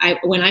 Like,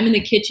 when I'm in the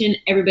kitchen,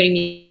 everybody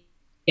needs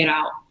to get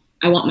out.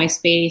 I want my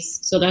space.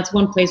 So that's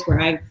one place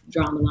where I've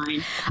drawn the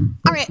line.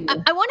 All right.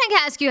 I want to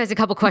ask you guys a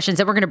couple questions,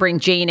 and we're going to bring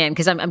Jayne in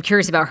because I'm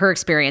curious about her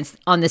experience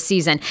on this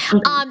season.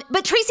 Okay.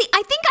 But Tracy,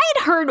 I think I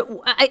had heard,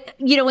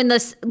 in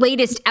this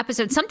latest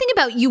episode, something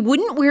about you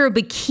wouldn't wear a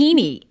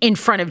bikini in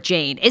front of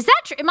Jayne. Is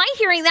that true? Am I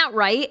hearing that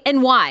right?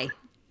 And why?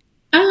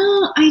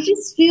 I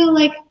just feel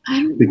like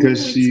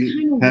because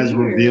she has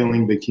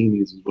revealing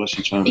bikinis is what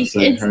she's trying to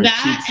say. It's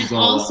that, and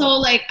also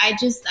like I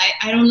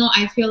don't know.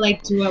 I feel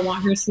like, do I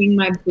want her seeing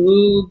my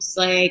boobs,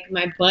 like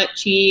my butt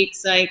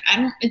cheeks? Like I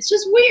don't. It's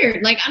just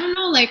weird. Like I don't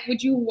know. Like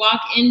would you walk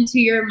into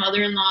your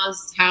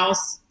mother-in-law's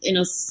house in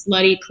a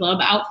slutty club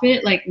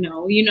outfit? Like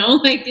no,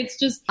 like it's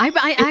just.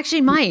 I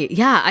actually might.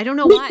 Yeah, I don't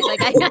know why.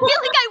 Like I feel like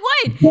I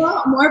would.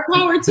 Well, more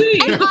power to you.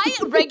 And I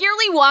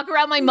regularly walk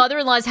around my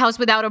mother-in-law's house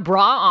without a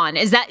bra on.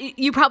 Is that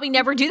you probably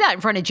never do that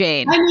in front of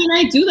Jayne? I mean,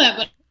 I do that,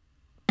 but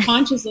I'm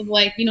conscious of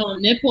like,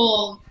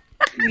 nipple,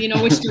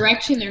 which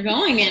direction they're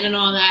going in and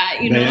all that,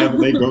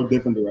 They go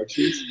different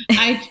directions.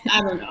 I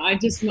don't know. I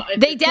just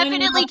they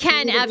definitely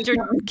can after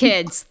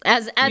kids.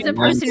 As a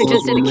person who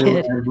just had a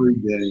kid. Every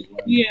day.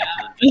 Yeah,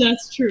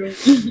 that's true.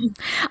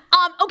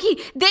 Okay,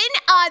 then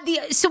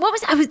so what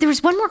was there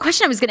was one more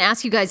question I was going to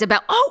ask you guys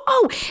about.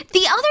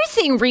 The other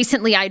thing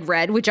recently I'd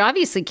read, which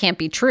obviously can't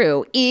be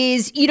true,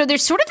 is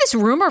there's sort of this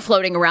rumor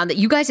floating around that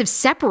you guys have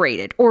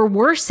separated or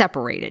were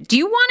separated. Do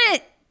you want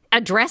to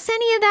address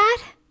any of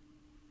that?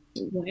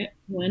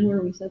 When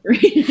were we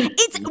separated?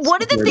 It's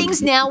one of the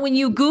things now when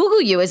you Google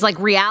you is like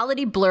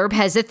Reality Blurb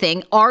has a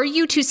thing. Are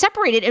you two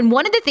separated? And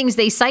one of the things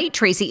they cite,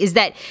 Tracy, is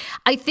that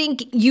I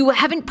think you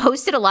haven't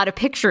posted a lot of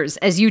pictures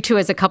as you two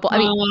as a couple. I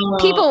mean,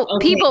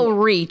 people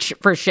reach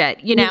for shit,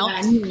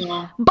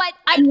 Yeah. But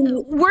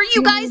were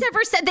you guys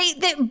ever said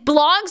the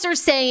blogs are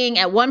saying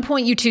at one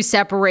point you two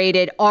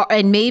separated,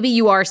 and maybe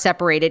you are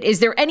separated. Is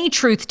there any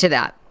truth to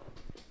that?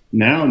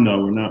 Now,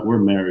 no, we're not. We're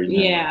married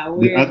now.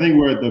 Yeah, I think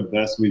we're at the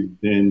best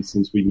we've been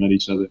since we met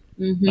each other.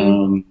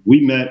 Mm-hmm. We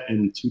met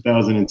in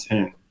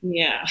 2010.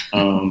 Yeah,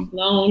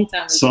 long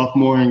time.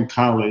 Sophomore in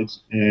college,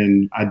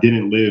 and I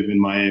didn't live in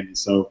Miami,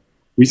 so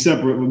we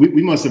separated.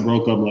 We must have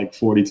broke up like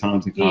 40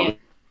 times in college.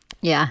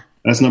 Yeah,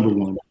 that's number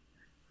one.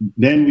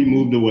 Then we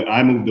moved away.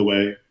 I moved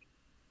away,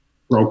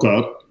 broke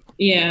up.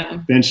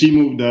 Yeah. Then she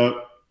moved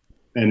up.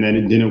 And then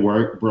it didn't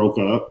work, broke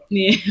up.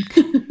 Yeah.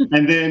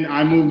 And then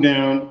I moved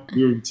down,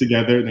 we were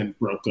together, then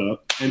broke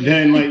up. And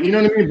then you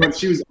know what I mean? But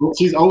she's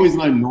always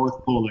my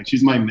North Pole. Like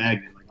she's my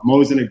magnet. Like I'm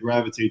always going to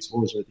gravitate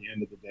towards her at the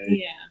end of the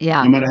day.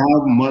 Yeah. No matter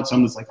how much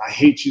I'm just like, I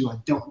hate you. I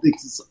don't think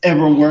this will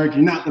ever work.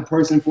 You're not the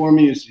person for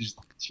me. And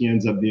she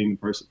ends up being the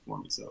person for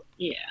me. So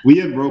we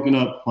have broken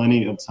up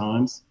plenty of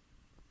times.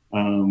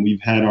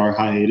 We've had our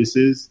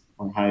hiatuses.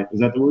 Is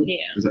that the word? Yeah.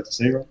 Is that to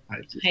say right?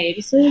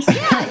 Hiatuses?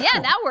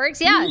 yeah, that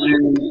works. Yeah.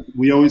 And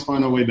we always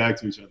find our way back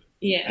to each other.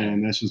 Yeah.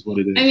 And that's just what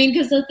it is. I mean,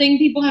 because the thing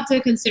people have to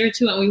consider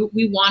too, and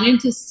we wanted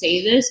to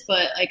say this,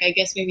 but I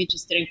guess maybe it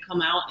just didn't come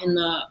out in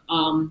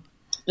the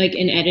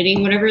in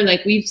editing, whatever.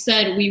 Like we've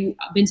said, we've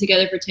been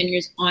together for 10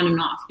 years on and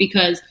off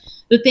because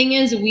the thing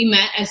is we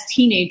met as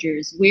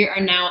teenagers. We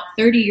are now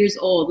 30 years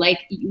old. Like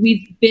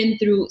we've been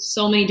through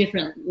so many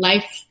different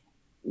life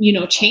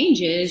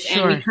changes.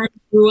 Sure. And we kind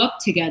of grew up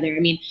together. I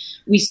mean,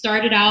 we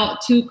started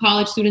out two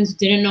college students,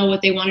 didn't know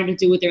what they wanted to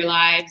do with their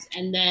lives.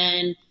 And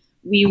then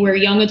we were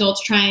young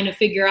adults trying to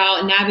figure out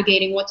and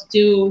navigating what to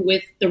do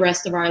with the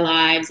rest of our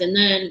lives. And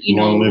then,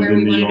 where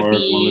we wanted to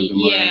be.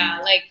 Yeah.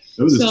 Like,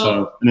 it was just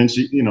tough. And then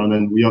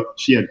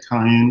she had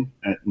Kyan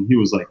and he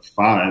was like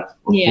 5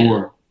 or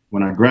 4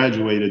 when I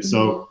graduated. Mm-hmm.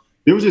 So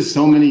there was just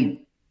so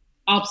many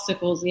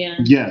obstacles. Yeah.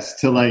 Yes.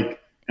 To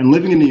And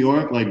living in New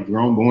York, like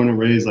born and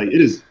raised, like it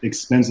is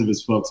expensive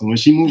as fuck. So when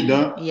she moved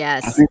up,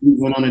 yes, I think we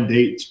went on a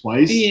date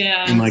twice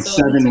in like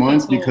 7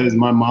 months because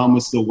my mom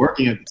was still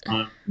working at the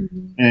time,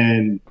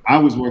 and I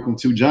was working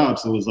 2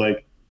 jobs. So it was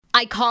like,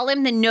 I call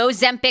him the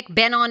Nozempic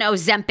been on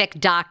Ozempic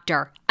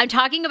doctor. I'm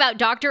talking about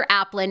Dr.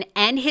 Applin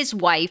and his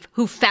wife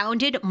who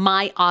founded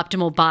My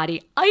Optimal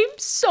Body. I am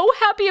so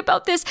happy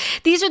about this.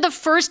 These are the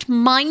first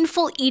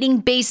mindful eating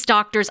based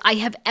doctors I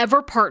have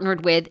ever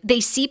partnered with. They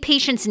see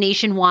patients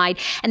nationwide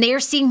and they are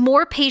seeing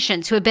more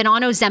patients who have been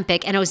on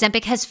Ozempic and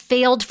Ozempic has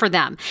failed for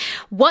them.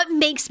 What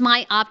makes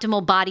My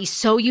Optimal Body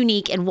so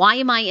unique and why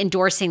am I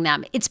endorsing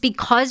them? It's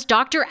because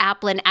Dr.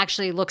 Applin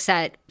actually looks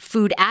at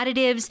food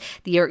additives,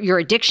 your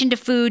addiction to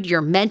food,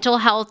 your mental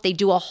health. They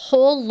do a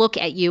whole look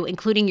at you,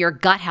 including your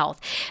gut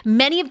health.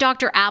 Many of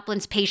Dr.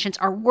 Applin's patients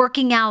are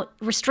working out,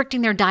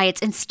 restricting their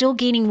diets, and still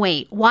gaining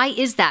weight. Why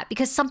is that?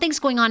 Because something's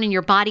going on in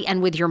your body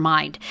and with your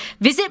mind.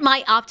 Visit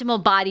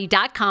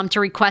myoptimalbody.com to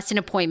request an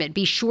appointment.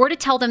 Be sure to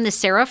tell them the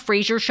Sarah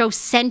Fraser Show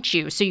sent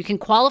you so you can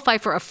qualify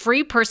for a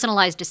free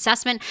personalized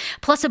assessment,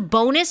 plus a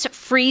bonus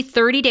free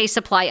 30-day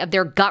supply of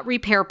their gut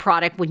repair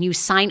product when you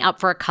sign up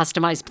for a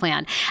customized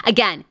plan.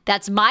 Again,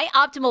 that's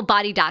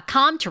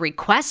myoptimalbody.com to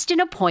request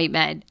an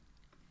appointment.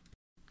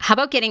 How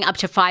about getting up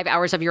to 5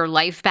 hours of your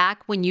life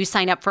back when you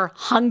sign up for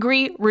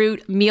Hungry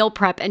Root meal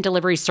prep and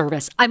delivery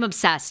service? I'm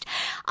obsessed.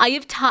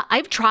 I've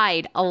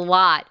tried a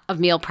lot of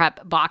meal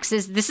prep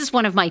boxes. This is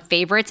one of my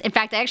favorites. In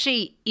fact, I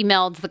actually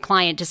emailed the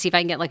client to see if I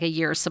can get like a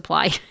year's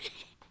supply.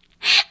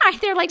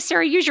 They're like,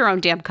 Sarah, use your own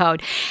damn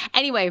code.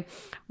 Anyway,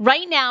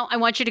 right now, I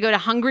want you to go to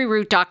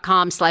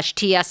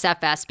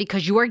hungryroot.com/TSFS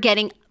because you are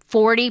getting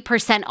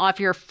 40%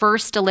 off your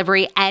first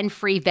delivery and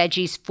free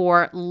veggies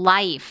for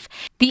life.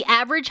 The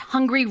average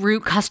Hungry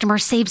Root customer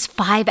saves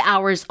 5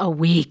 hours a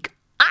week.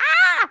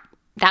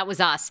 That was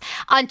us.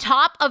 On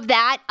top of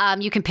that,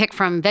 you can pick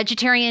from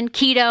vegetarian,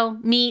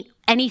 keto, meat,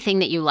 anything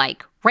that you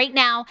like. Right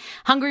now,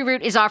 Hungry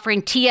Root is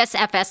offering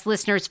TSFS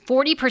listeners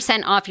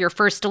 40% off your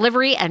first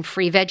delivery and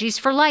free veggies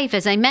for life.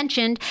 As I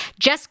mentioned,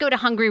 just go to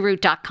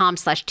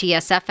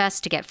hungryroot.com/TSFS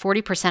to get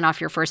 40%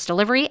 off your first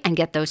delivery and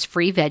get those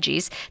free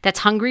veggies. That's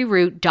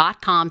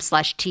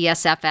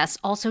hungryroot.com/TSFS.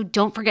 Also,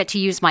 don't forget to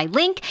use my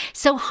link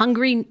so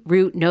Hungry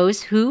Root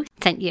knows who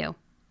sent you.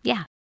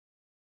 Yeah.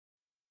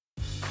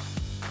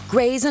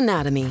 Grey's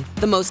Anatomy,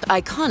 the most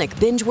iconic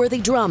binge-worthy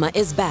drama,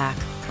 is back,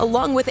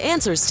 along with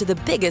answers to the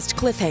biggest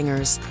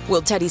cliffhangers.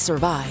 Will Teddy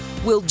survive?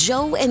 Will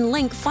Joe and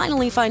Link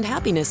finally find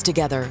happiness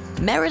together?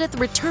 Meredith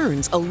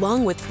returns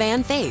along with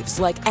fan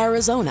faves like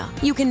Arizona.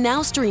 You can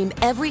now stream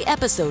every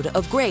episode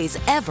of Grey's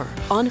ever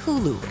on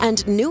Hulu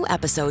and new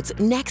episodes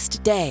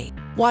next day.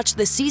 Watch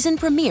the season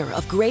premiere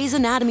of Grey's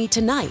Anatomy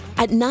tonight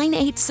at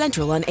 9/8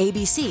 Central on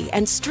ABC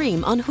and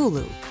stream on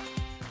Hulu.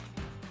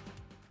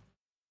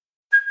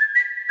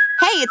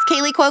 Hey, it's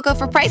Kaylee Cuoco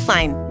for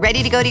Priceline.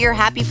 Ready to go to your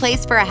happy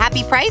place for a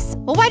happy price?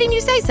 Well, why didn't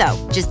you say so?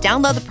 Just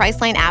download the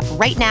Priceline app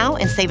right now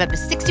and save up to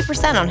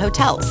 60% on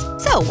hotels.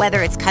 So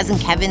whether it's Cousin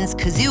Kevin's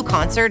Kazoo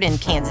Concert in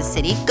Kansas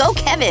City, go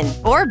Kevin,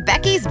 or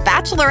Becky's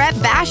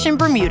Bachelorette Bash in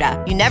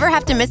Bermuda, you never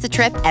have to miss a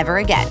trip ever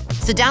again.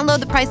 So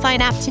download the Priceline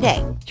app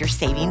today. Your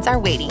savings are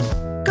waiting.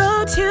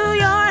 Go to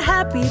your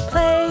happy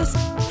place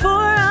for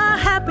a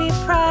happy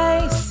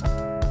price.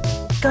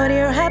 Go to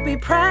your happy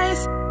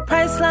price,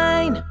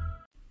 Priceline.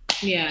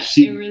 Yeah,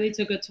 it really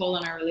took a toll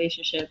on our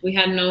relationship. We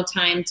had no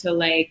time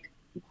to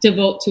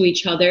devote to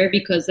each other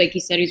because, like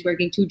you said, he's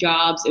working 2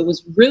 jobs. It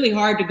was really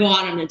hard to go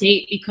out on a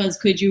date because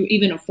could you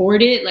even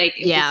afford it? I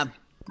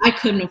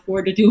couldn't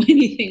afford to do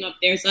anything up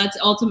there. So that's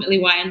ultimately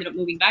why I ended up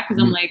moving back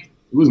because I'm like,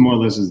 it was more or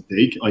less his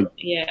date.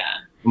 Yeah.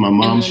 My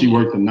mom, she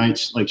worked the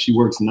nights. She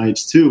works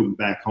nights too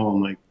back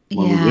home.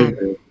 When we lived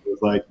there, it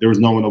was like there was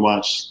no one to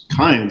watch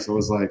Kyan. So it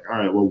was like, all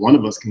right, well, one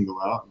of us can go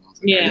out. And I was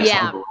like,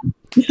 yeah.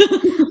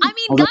 I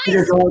mean, guys,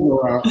 it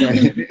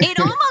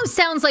almost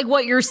sounds like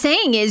what you're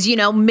saying is,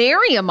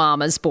 marry a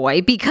mama's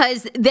boy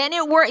because then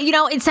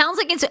it sounds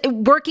like it's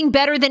working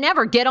better than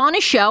ever. Get on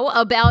a show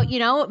about,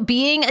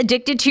 being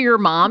addicted to your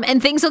mom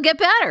and things will get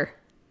better.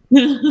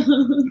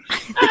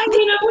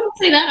 I wouldn't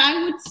say that.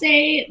 I would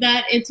say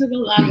that it took a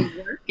lot of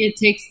work. It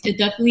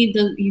definitely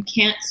does. You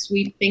can't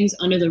sweep things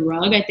under the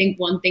rug. I think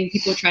one thing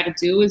people try to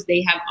do is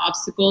they have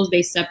obstacles,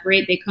 they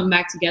separate, they come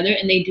back together,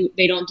 and they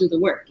don't do the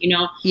work.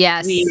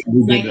 Yes.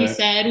 Like you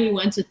said, we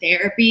went to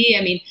therapy.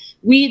 I mean,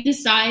 we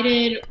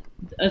decided,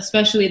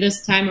 especially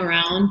this time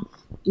around,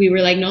 we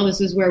were like, no,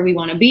 this is where we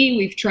want to be.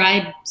 We've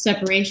tried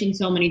separation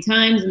so many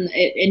times and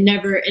it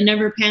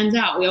never pans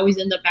out. We always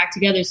end up back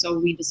together. So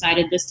we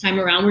decided this time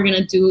around, we're going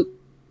to do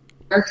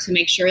work to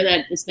make sure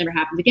that this never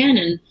happens again.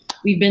 And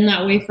we've been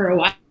that way for a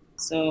while.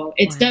 So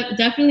it's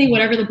definitely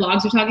whatever the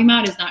blogs are talking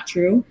about is not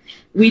true.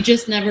 We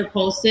just never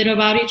posted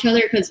about each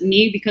other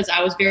because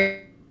I was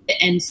very,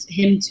 and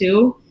him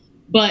too.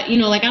 But, you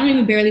know, like I don't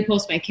even barely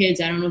post my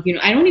kids. I don't know if you know,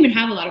 I don't even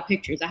have a lot of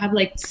pictures. I have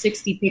like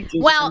 60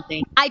 pictures or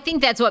something. I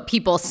think that's what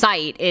people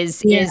cite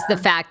is the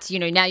fact, you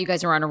know, now you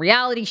guys are on a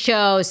reality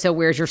show. So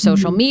where's your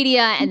social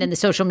media? And then the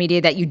social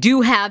media that you do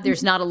have,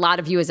 there's not a lot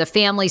of you as a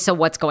family. So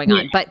what's going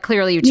on? But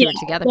clearly you two are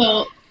together.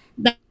 Well,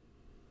 that's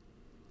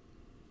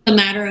a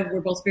matter of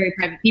we're both very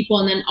private people.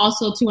 And then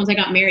also too, once I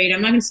got married,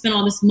 I'm not going to spend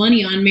all this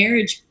money on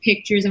marriage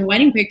pictures and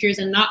wedding pictures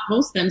and not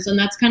post them. So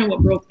that's kind of what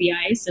broke the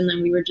ice. And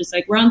then we were just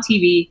like, we're on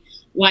TV.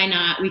 Why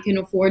not? We can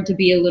afford to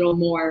be a little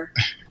more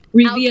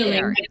revealing.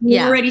 Like,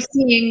 we're already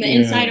seeing the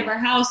inside of our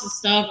house and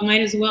stuff. I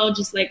might as well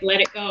just like let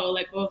it go.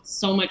 Like, oh,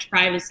 so much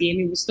privacy. I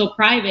mean, we're still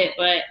private,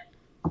 but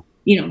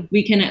you know,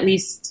 we can at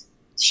least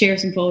share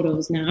some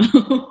photos now.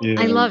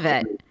 I love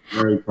it.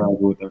 Very proud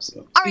with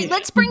ourselves. All right,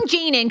 let's bring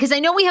Jayne in because I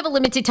know we have a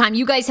limited time.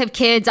 You guys have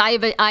kids. I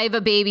have a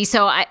baby,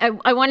 so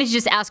I wanted to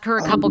just ask her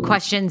a couple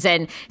questions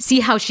and see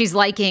how she's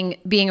liking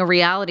being a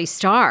reality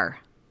star.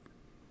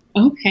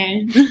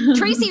 Okay.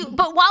 Tracy,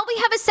 but while we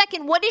have a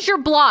second, what is your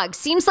blog?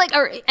 Seems like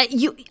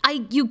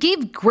you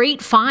give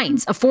great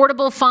finds,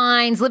 affordable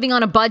finds, living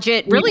on a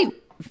budget, really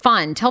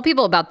fun. Tell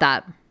people about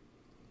that.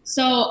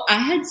 So I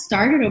had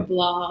started a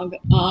blog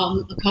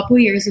a couple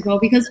years ago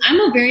because I'm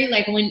a very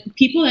like when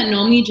people that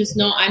know me just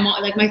know I'm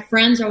like my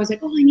friends are always like,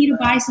 oh, I need to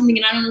buy something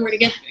and I don't know where to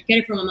get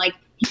it from. I'm like,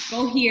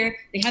 go here.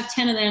 They have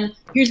 10 of them.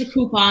 Here's a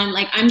coupon.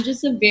 Like I'm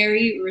just a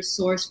very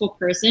resourceful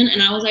person,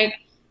 and I was like,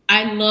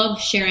 I love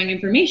sharing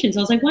information. So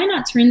I was like, why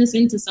not turn this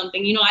into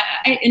something? You know,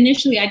 I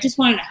initially just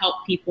wanted to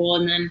help people.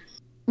 And then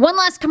one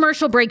last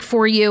commercial break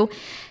for you.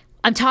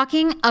 I'm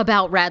talking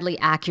about Radley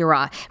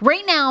Acura.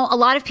 Right now, a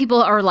lot of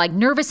people are like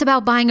nervous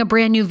about buying a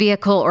brand new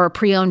vehicle or a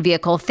pre-owned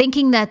vehicle,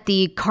 thinking that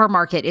the car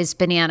market is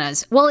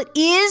bananas. Well, it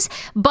is,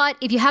 but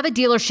if you have a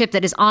dealership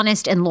that is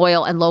honest and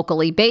loyal and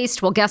locally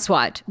based, well, guess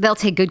what? They'll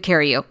take good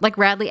care of you, like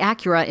Radley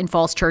Acura in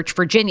Falls Church,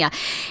 Virginia.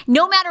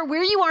 No matter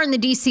where you are in the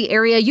DC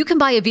area, you can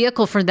buy a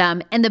vehicle for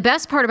them. And the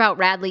best part about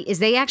Radley is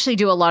they actually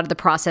do a lot of the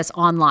process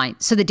online.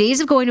 So the days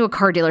of going to a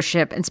car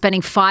dealership and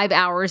spending 5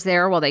 hours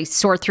there while they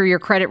sort through your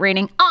credit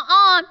rating,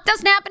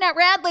 doesn't happen at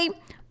Radley.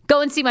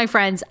 Go and see my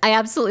friends. I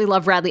absolutely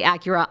love Radley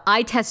Acura.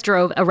 I test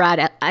drove an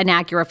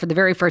Acura for the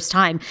very first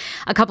time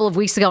a couple of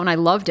weeks ago, and I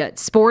loved it.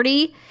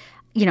 Sporty,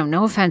 you know,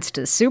 no offense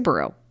to the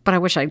Subaru, but I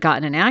wish I'd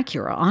gotten an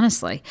Acura,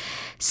 honestly.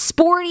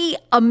 Sporty,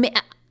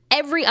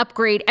 every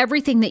upgrade,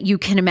 everything that you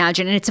can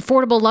imagine, and it's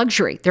affordable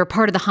luxury. They're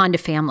part of the Honda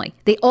family.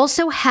 They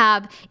also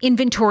have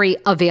inventory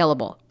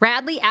available.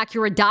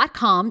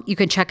 RadleyAcura.com. You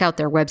can check out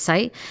their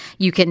website.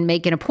 You can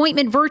make an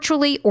appointment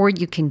virtually, or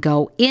you can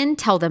go in,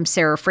 tell them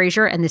Sarah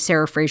Fraser and the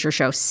Sarah Fraser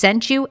Show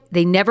sent you.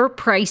 They never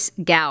price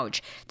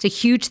gouge. It's a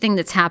huge thing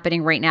that's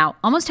happening right now.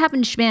 Almost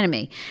happened to Shman and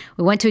me.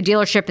 We went to a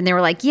dealership and they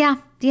were like, yeah,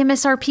 the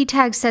MSRP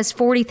tag says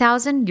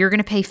 $40,000. You're going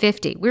to pay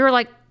 $50,000. We were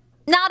like,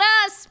 not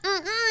us.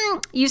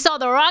 You saw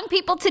the wrong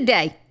people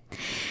today.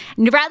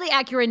 Radley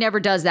Acura never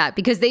does that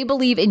because they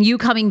believe in you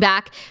coming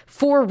back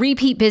for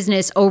repeat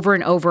business over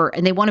and over,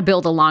 and they want to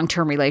build a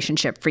long-term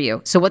relationship for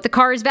you. So what the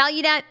car is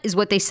valued at is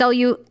what they sell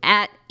you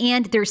at,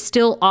 and they're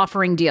still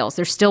offering deals.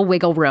 There's still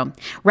wiggle room.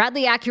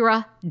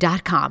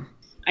 RadleyAcura.com.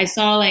 I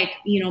saw like,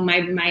 you know,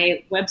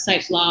 my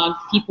website blog,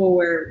 people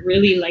were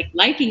really like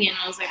liking it. And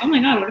I was like, oh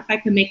my God, what if I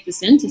could make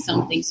this into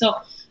something? So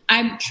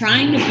I'm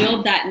trying to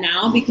build that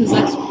now because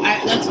that's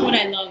what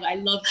I love. I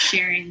love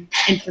sharing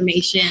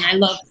information. I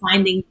love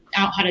finding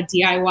out how to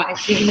DIY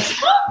things.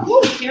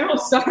 Oh, Carol,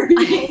 sorry.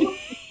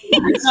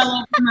 I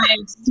love my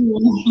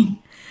stool.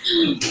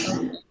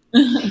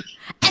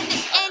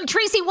 And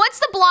Tracy, what's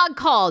the blog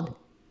called?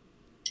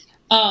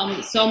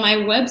 So my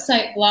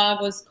website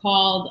blog was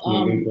called,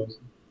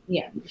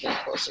 get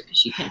closer because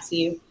she can't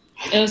see you.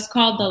 It was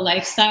called The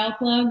Lifestyle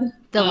Plug.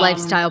 The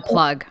Lifestyle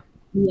Plug.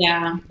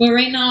 Yeah, but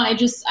right now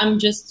I'm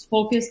just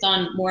focused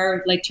on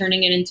more like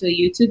turning it into a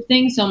YouTube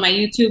thing. So my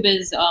YouTube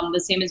is the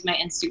same as my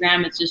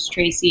Instagram. It's just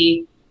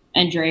Tracy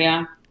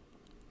Andrea.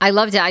 I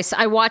loved it.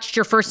 I watched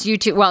your first the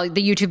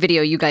YouTube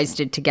video you guys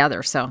did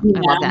together. So I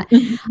love that.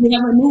 We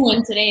have a new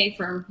one today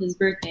for his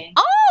birthday.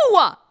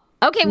 Oh,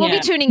 okay. We'll be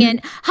tuning in.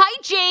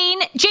 Hi,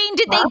 Jayne. Jayne,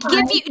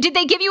 did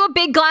they give you a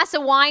big glass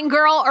of wine,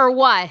 girl, or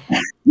what?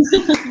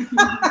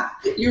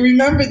 You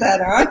remember that,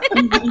 huh?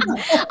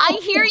 I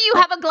hear you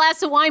have a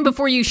glass of wine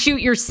before you shoot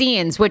your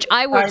scenes, which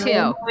I would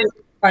too.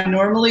 I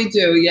normally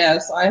do,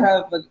 yes. I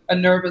have a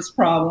nervous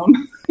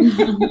problem.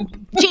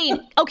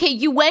 Jayne, okay,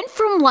 you went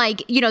from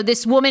like, you know,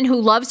 this woman who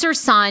loves her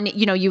son,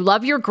 you know, you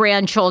love your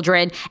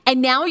grandchildren,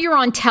 and now you're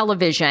on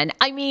television.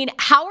 I mean,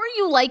 how are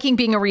you liking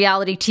being a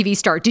reality TV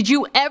star? Did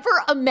you ever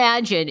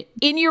imagine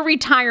in your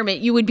retirement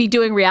you would be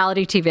doing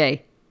reality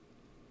TV?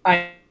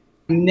 I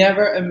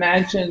never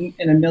imagined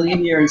in a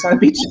million years I'd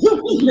be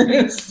doing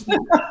this.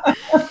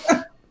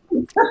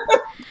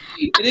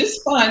 It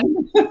is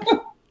fun.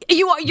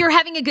 You're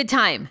having a good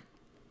time.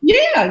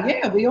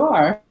 Yeah, we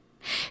are.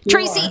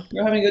 Tracy,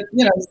 we're having a,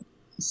 you know,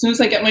 as soon as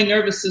I get my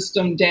nervous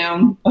system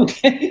down,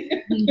 okay.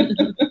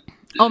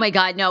 Oh my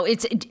God, no,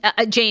 it's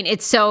Jayne,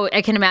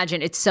 I can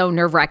imagine it's so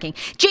nerve wracking.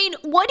 Jayne,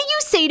 what do you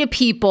say to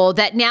people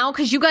that now,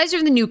 because you guys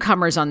are the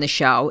newcomers on the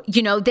show,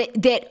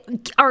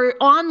 that are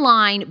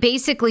online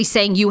basically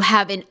saying you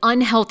have an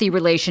unhealthy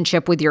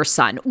relationship with your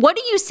son? What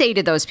do you say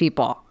to those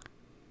people?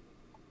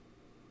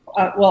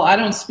 Well, I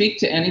don't speak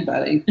to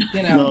anybody,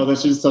 No,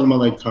 that's just talking about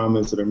like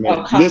comments that are made.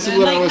 This is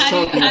what I was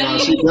talking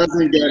about. She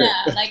doesn't get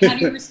it. Like, how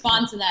do you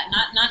respond to that?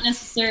 Not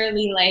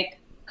necessarily like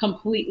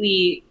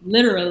completely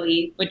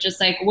literally, but just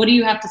like, what do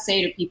you have to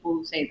say to people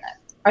who say that?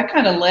 I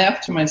kind of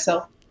laugh to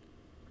myself,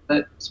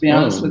 but to be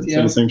honest with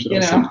you, the same shit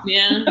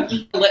yeah,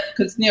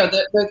 because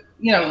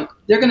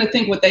they're going to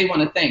think what they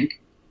want to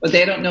think, but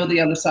they don't know the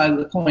other side of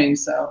the coin.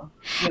 So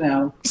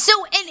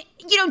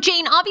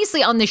Jayne,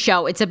 obviously on the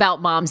show, it's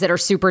about moms that are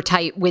super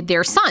tight with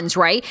their sons,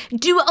 right?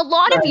 Do a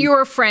lot of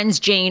your friends,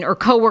 Jayne, or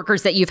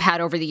coworkers that you've had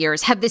over the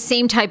years have the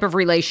same type of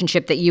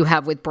relationship that you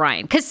have with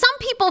Bryan? Because some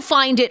people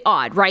find it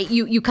odd, right?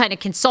 You kind of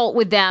consult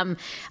with them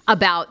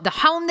about the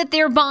home that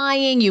they're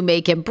buying. You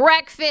make him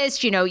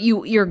breakfast.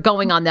 You're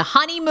going on the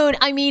honeymoon.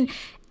 I mean,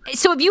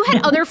 so have you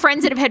had other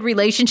friends that have had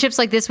relationships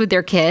like this with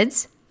their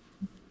kids?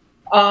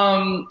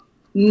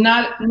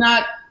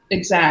 Not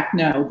exact.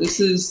 No, this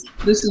is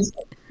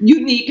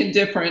unique and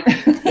different. You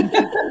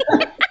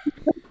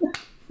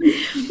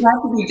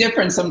have to be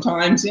different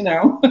sometimes, Jayne,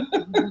 and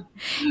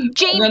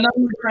none of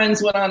my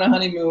friends went on a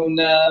honeymoon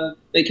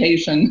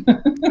vacation.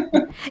 And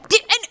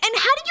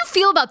how do you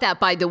feel about that,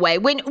 by the way?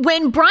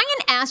 When Bryan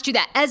asked you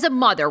that as a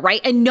mother,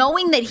 right, and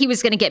knowing that he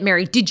was going to get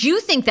married, did you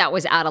think that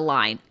was out of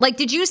line? Like,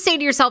 did you say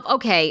to yourself,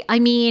 okay, I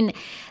mean,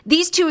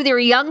 these two, they're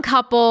a young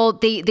couple,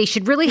 they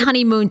should really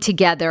honeymoon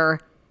together,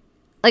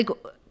 like,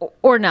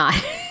 or not?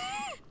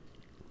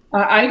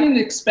 I didn't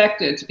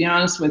expect it, to be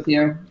honest with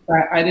you.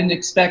 I didn't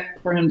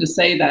expect for him to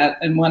say that.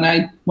 And when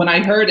I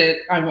heard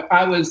it,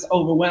 I was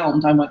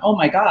overwhelmed. I went, oh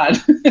my God,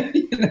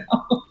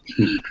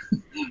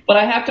 But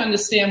I have to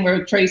understand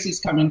where Tracy's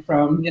coming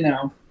from.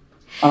 Man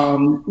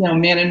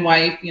and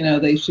wife.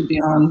 They should be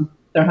on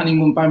their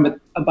honeymoon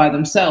by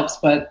themselves,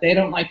 but they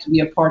don't like to be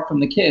apart from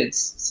the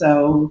kids.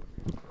 So,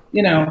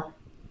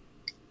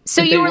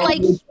 So you were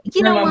like,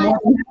 you know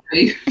what?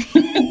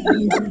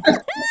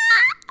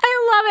 I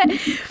love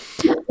it.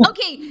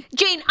 Okay,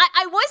 Jayne,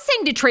 I was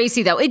saying to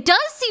Tracy, though, it does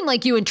seem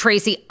like you and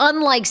Tracy,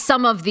 unlike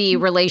some of the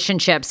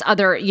relationships,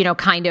 other,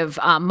 kind of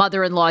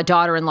mother-in-law,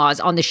 daughter-in-laws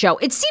on the show,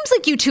 it seems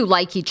like you two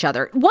like each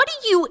other. What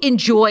do you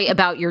enjoy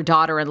about your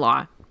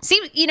daughter-in-law?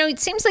 It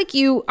seems like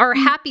you are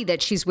happy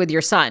that she's with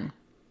your son.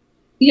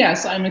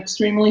 Yes, I'm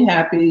extremely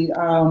happy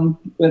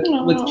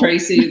with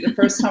Tracy. The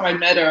first time I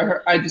met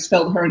her, I just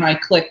felt her and I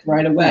clicked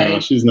right away. No,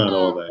 she's not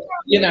all that.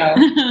 She's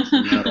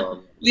not all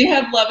that. We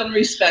have love and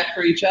respect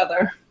for each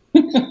other.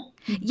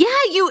 Yeah,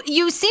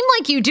 you seem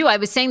like you do. I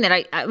was saying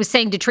that I was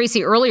saying to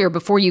Tracy earlier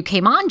before you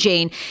came on,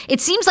 Jayne,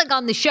 it seems like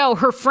on the show,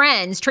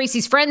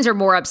 Tracy's friends are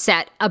more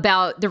upset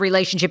about the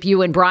relationship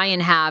you and Bryan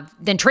have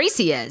than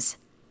Tracy is.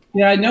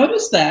 Yeah, I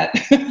noticed that.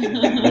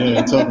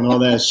 Yeah, talking all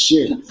that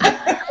shit.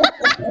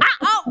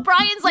 Oh,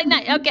 Bryan's like,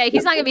 okay,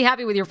 he's not going to be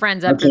happy with your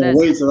friends after this. I can't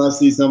wait till I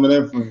see some of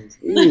their friends.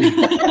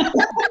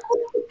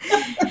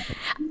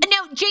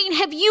 Now, Jayne,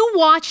 have you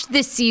watched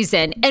this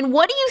season? And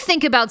what do you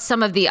think about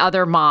some of the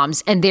other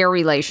moms and their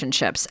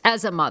relationships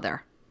as a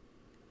mother?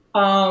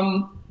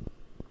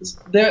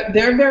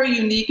 They're very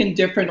unique and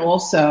different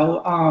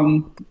also.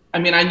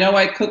 I know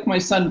I cook my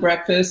son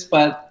breakfast,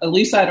 but at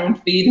least I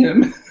don't feed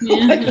him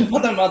like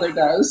another mother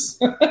does.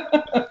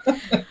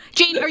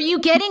 Jayne, are you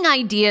getting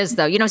ideas,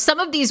 though? Some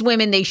of these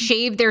women, they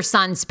shave their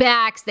sons'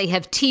 backs. They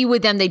have tea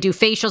with them. They do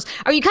facials.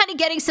 Are you kind of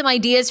getting some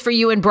ideas for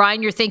you and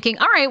Bryan? You're thinking,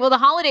 all right, well, the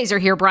holidays are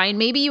here, Bryan.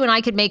 Maybe you and I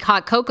could make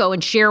hot cocoa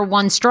and share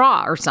one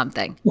straw or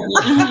something. Do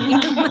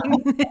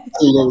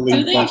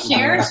they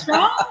share a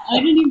straw? I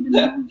didn't even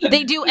know.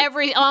 They do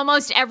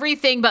almost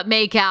everything but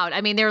make out.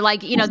 I mean, they're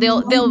like,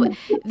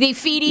 they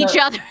feed each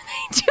other. They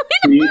do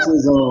it. To each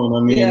his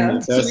own.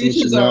 That's to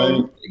each his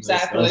own.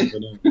 Exactly.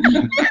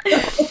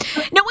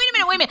 No, wait a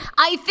minute.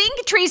 I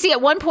think, Tracy,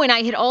 at one point I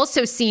had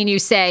also seen you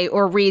say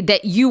or read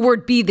that you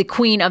would be the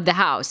queen of the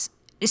house.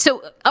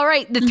 So, all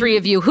right, the three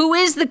of you, who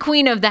is the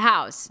queen of the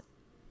house?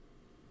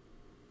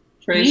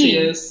 Tracy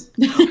is.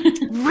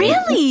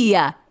 Really?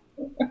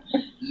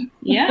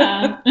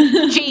 Yeah.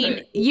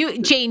 Jayne,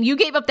 you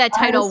gave up that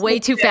title way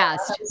too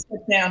fast. I just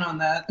put down on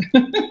that.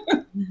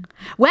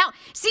 Wow.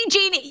 See,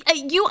 Jayne, I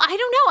don't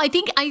know.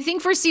 I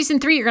think for season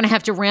 3, you're going to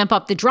have to ramp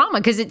up the drama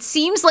because it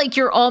seems like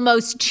you're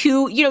almost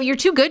you're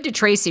too good to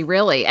Tracy,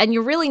 really. And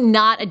you're really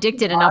not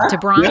addicted enough to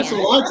Bryan. That's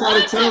what I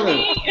try to tell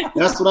her.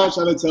 That's what I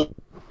try to tell her.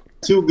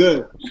 Too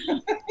good.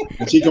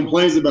 And she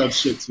complains about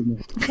shit too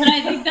much. But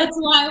I think that's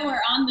why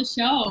we're on the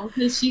show,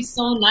 because she's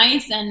so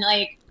nice and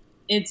like,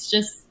 it's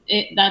just,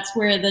 that's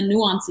where the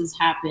nuances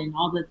happen,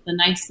 all the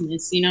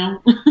niceness,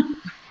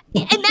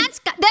 And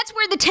that's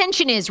where the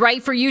tension is,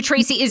 right? For you,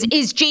 Tracy,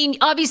 is Jayne,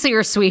 obviously you're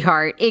a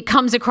sweetheart. It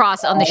comes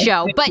across on the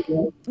show, but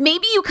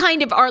maybe you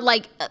kind of are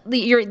like,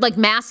 you're like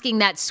masking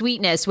that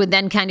sweetness with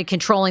then kind of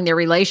controlling their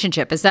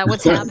relationship. Is that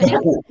what's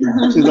happening?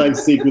 She's like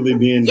secretly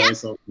being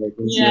nice on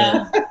purpose.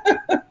 Yeah.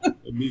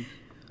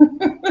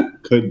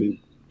 Could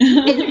be.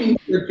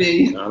 Could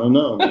be. I don't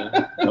know,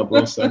 man.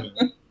 007.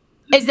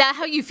 Is that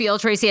how you feel,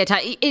 Tracy?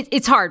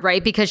 It's hard,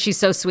 right? Because she's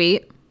so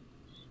sweet.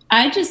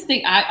 I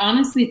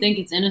honestly think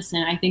it's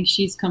innocent. I think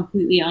she's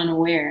completely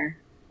unaware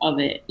of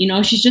it. You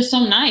know, she's just so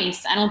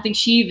nice. I don't think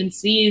she even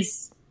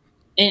sees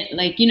it.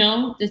 Like, you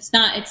know, it's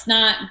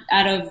not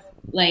out of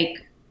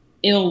like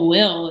ill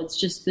will.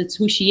 It's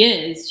who she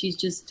is. She's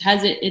just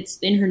has it. It's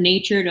in her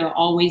nature to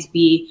always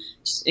be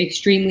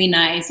extremely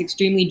nice,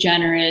 extremely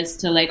generous,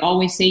 to like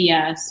always say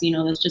yes. You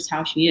know, that's just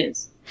how she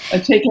is. I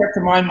take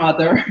after my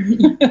mother.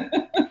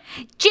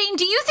 Jayne,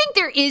 do you think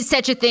there is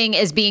such a thing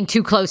as being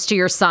too close to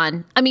your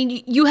son? I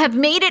mean, you have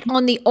made it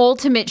on the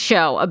ultimate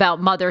show about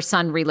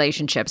mother-son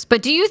relationships,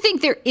 but do you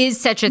think there is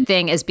such a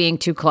thing as being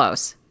too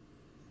close?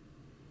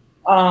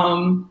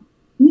 No,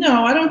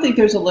 I don't think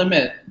there's a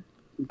limit.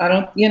 I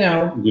don't, You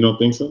don't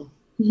think so?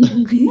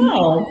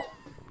 No.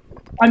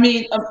 I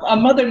mean, a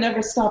mother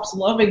never stops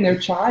loving their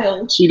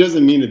child. She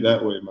doesn't mean it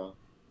that way, Mom.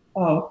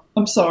 Oh,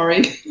 I'm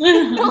sorry.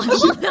 No. Not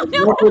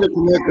to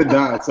connect the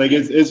dots. Like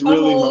it's really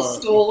I'm old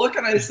hard. school. What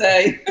can I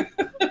say? I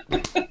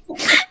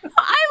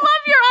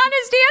love your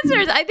honest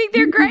answers. I think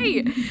they're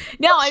great.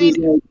 No, I mean,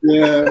 She's like,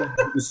 yeah,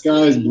 the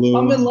sky is blue.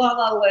 I'm in La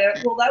La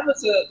Land. Well, that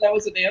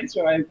was an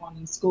answer I won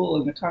in school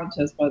in the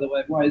contest, by the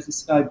way. Why is the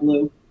sky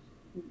blue?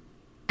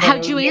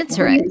 how'd you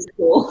answer it?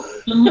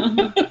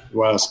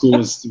 Wow, school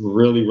was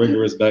really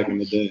rigorous back in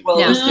the day. Well,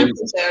 Yeah.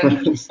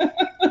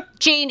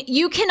 Jayne,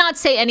 you cannot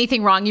say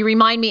anything wrong. You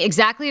remind me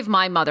exactly of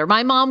my mother.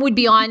 My mom would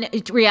be on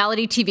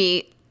reality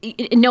TV.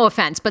 No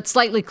offense, but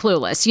slightly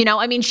clueless. You know,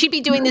 I mean, she'd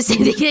be doing the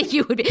same thing that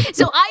you would be.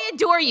 So I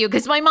adore you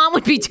because my mom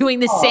would be doing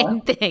the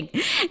same thing.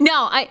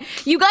 No,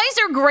 you guys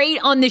are great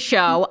on the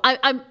show.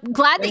 I'm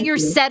glad that you're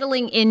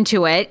settling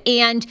into it.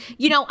 And,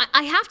 you know,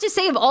 I have to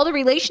say, of all the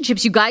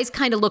relationships, you guys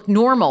kind of look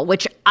normal,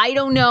 which I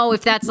don't know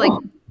if that's like.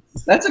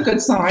 That's a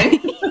good sign.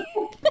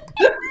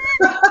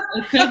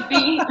 It could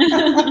be.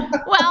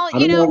 Well, I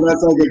don't know if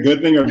that's like a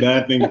good thing or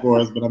bad thing for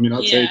us, but I mean,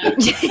 I'll take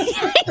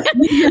it.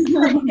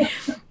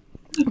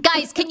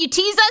 Guys, can you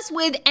tease us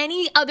with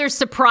any other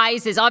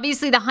surprises?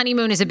 Obviously, the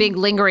honeymoon is a big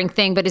lingering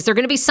thing, but is there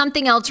going to be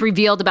something else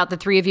revealed about the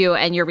three of you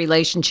and your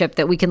relationship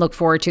that we can look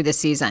forward to this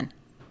season?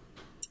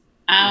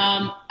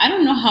 I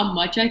don't know how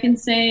much I can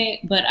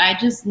say, but I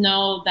just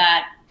know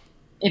that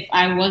if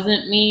I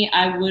wasn't me,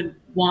 I would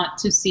want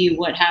to see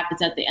what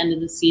happens at the end of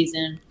the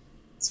season.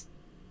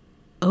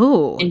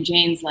 Oh, in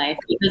Jayne's life,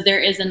 because there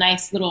is a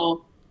nice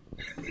little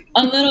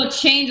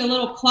change, a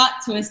little plot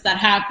twist that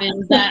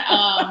happens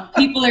that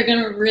people are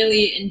going to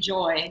really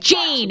enjoy.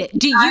 Jayne,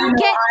 I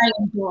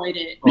enjoyed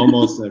it.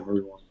 Almost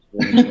everyone.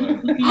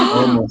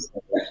 Almost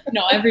everyone.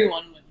 No,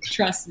 everyone would.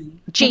 Trust me.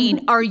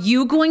 Jayne, are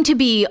you going to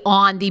be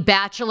on The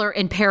Bachelor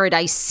in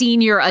Paradise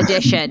Senior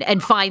Edition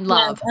and find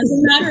love? Yes, as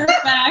a matter of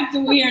fact,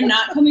 we are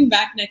not coming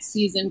back next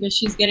season because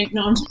she's getting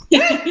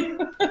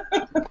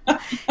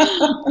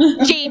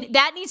Jayne,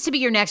 that needs to be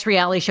your next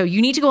reality show.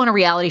 You need to go on a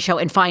reality show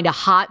and find a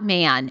hot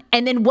man.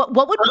 And then what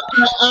would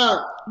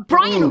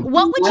Bryan,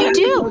 what would you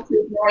do?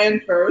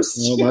 Bryan first.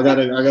 Well, I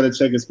gotta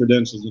check his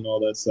credentials and all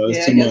that stuff.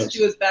 It's too much.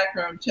 Do his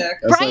background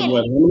check. That's Bryan,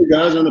 like what? How many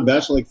guys are on The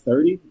Bachelor? Like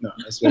 30? No,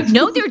 that's what.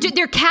 No,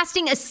 they're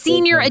casting a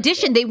senior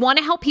edition. They want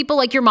to help people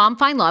like your mom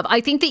find love. I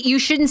think that you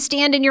shouldn't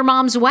stand in your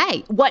mom's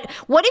way. What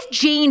if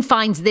Jayne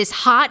finds this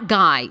hot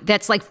guy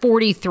that's like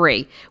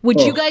 43?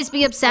 Would you guys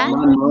be upset?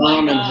 My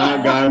mom and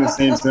hot guy in the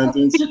same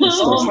sentence.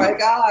 Oh my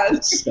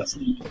God.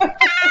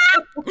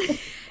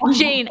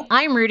 Jayne,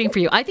 I'm rooting for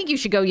you. I think you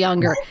should go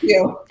younger. Thank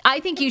you. I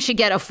think you should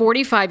get a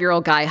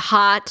 45-year-old guy,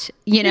 hot,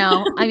 you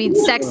know, I mean,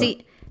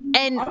 sexy.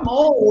 And I'm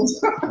old.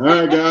 All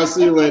right, guys.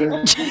 See you later.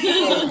 This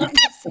interview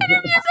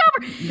is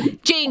over.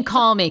 Jayne,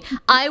 call me.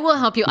 I will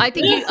help you. I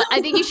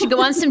think you should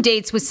go on some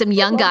dates with some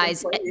young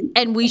guys,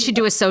 and we should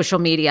do a social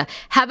media.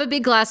 Have a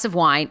big glass of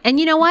wine, and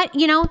you know what?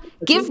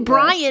 Give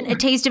Bryan a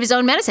taste of his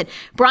own medicine.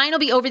 Bryan will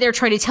be over there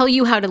trying to tell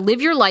you how to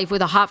live your life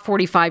with a hot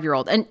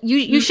 45-year-old, and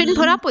you shouldn't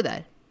put up with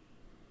it.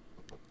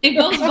 It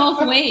goes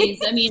both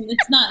ways. I mean,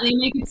 it's not. They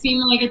make it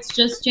seem like it's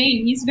just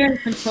Jayne. He's very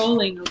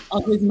controlling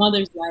of his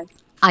mother's life.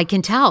 I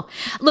can tell.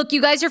 Look,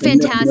 you guys are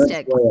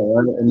fantastic.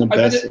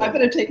 I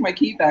better take my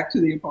key back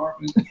to the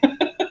apartment.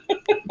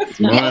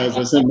 Nice.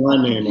 That's in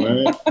my name,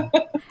 all right?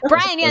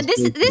 Bryan, yeah,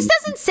 this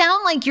doesn't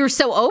sound like you're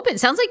so open.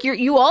 Sounds like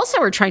you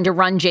also are trying to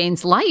run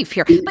Jayne's life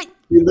here. But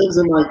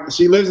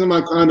she lives in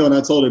my condo, and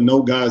I told her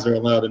no guys are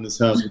allowed in this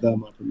house without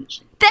my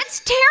permission.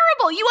 That's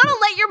terrible. You want to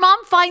let your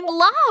mom find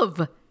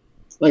love.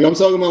 Like, I'm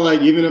talking about,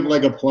 like, even if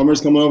like a plumber's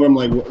coming over, I'm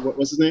like,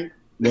 what's his name?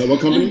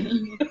 What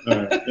company? All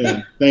right,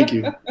 yeah, thank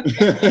you.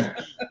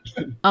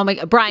 Oh my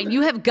God, Bryan,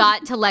 you have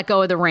got to let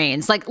go of the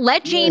reins. Like,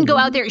 let Jayne go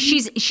out there.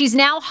 She's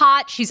now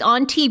hot. She's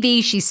on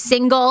TV. She's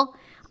single.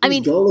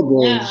 She's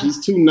gullible.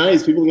 She's too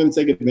nice. People are going to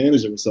take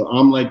advantage of her. So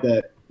I'm like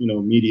that,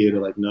 mediator.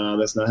 Like, nah,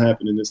 that's not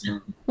happening this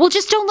time. Well,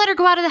 just don't let her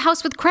go out of the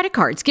house with credit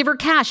cards. Give her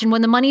cash, and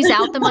when the money's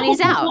out, the money's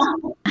out.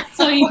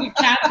 So you can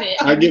cap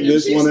it. I give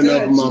this one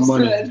enough of my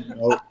money.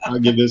 I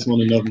give this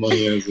one enough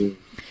money as a.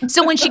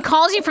 So when she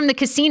calls you from the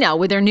casino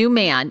with her new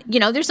man,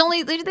 they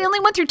only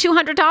went through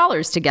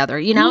 $200 together,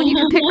 and you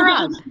can pick her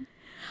up.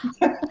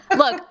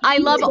 Look, I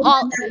love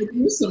all.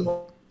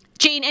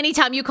 Jayne,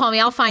 anytime you call me,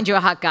 I'll find you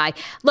a hot guy.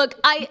 Look,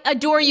 I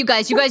adore you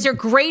guys. You guys are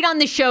great on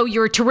the show.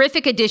 You're a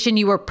terrific addition.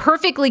 You were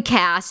perfectly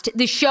cast.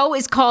 The show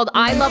is called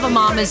I Love a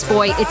Mama's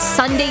Boy. It's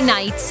Sunday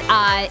nights,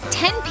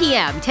 10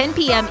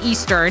 p.m.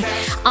 Eastern.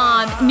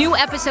 New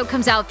episode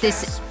comes out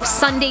this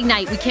Sunday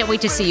night. We can't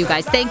wait to see you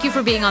guys. Thank you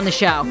for being on the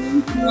show.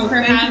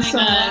 For having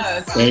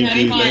us. Thank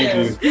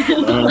you.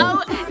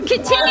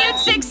 Continued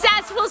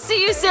success. We'll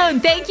see you soon.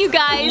 Thank you,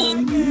 guys.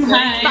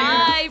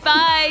 Bye.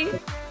 Bye.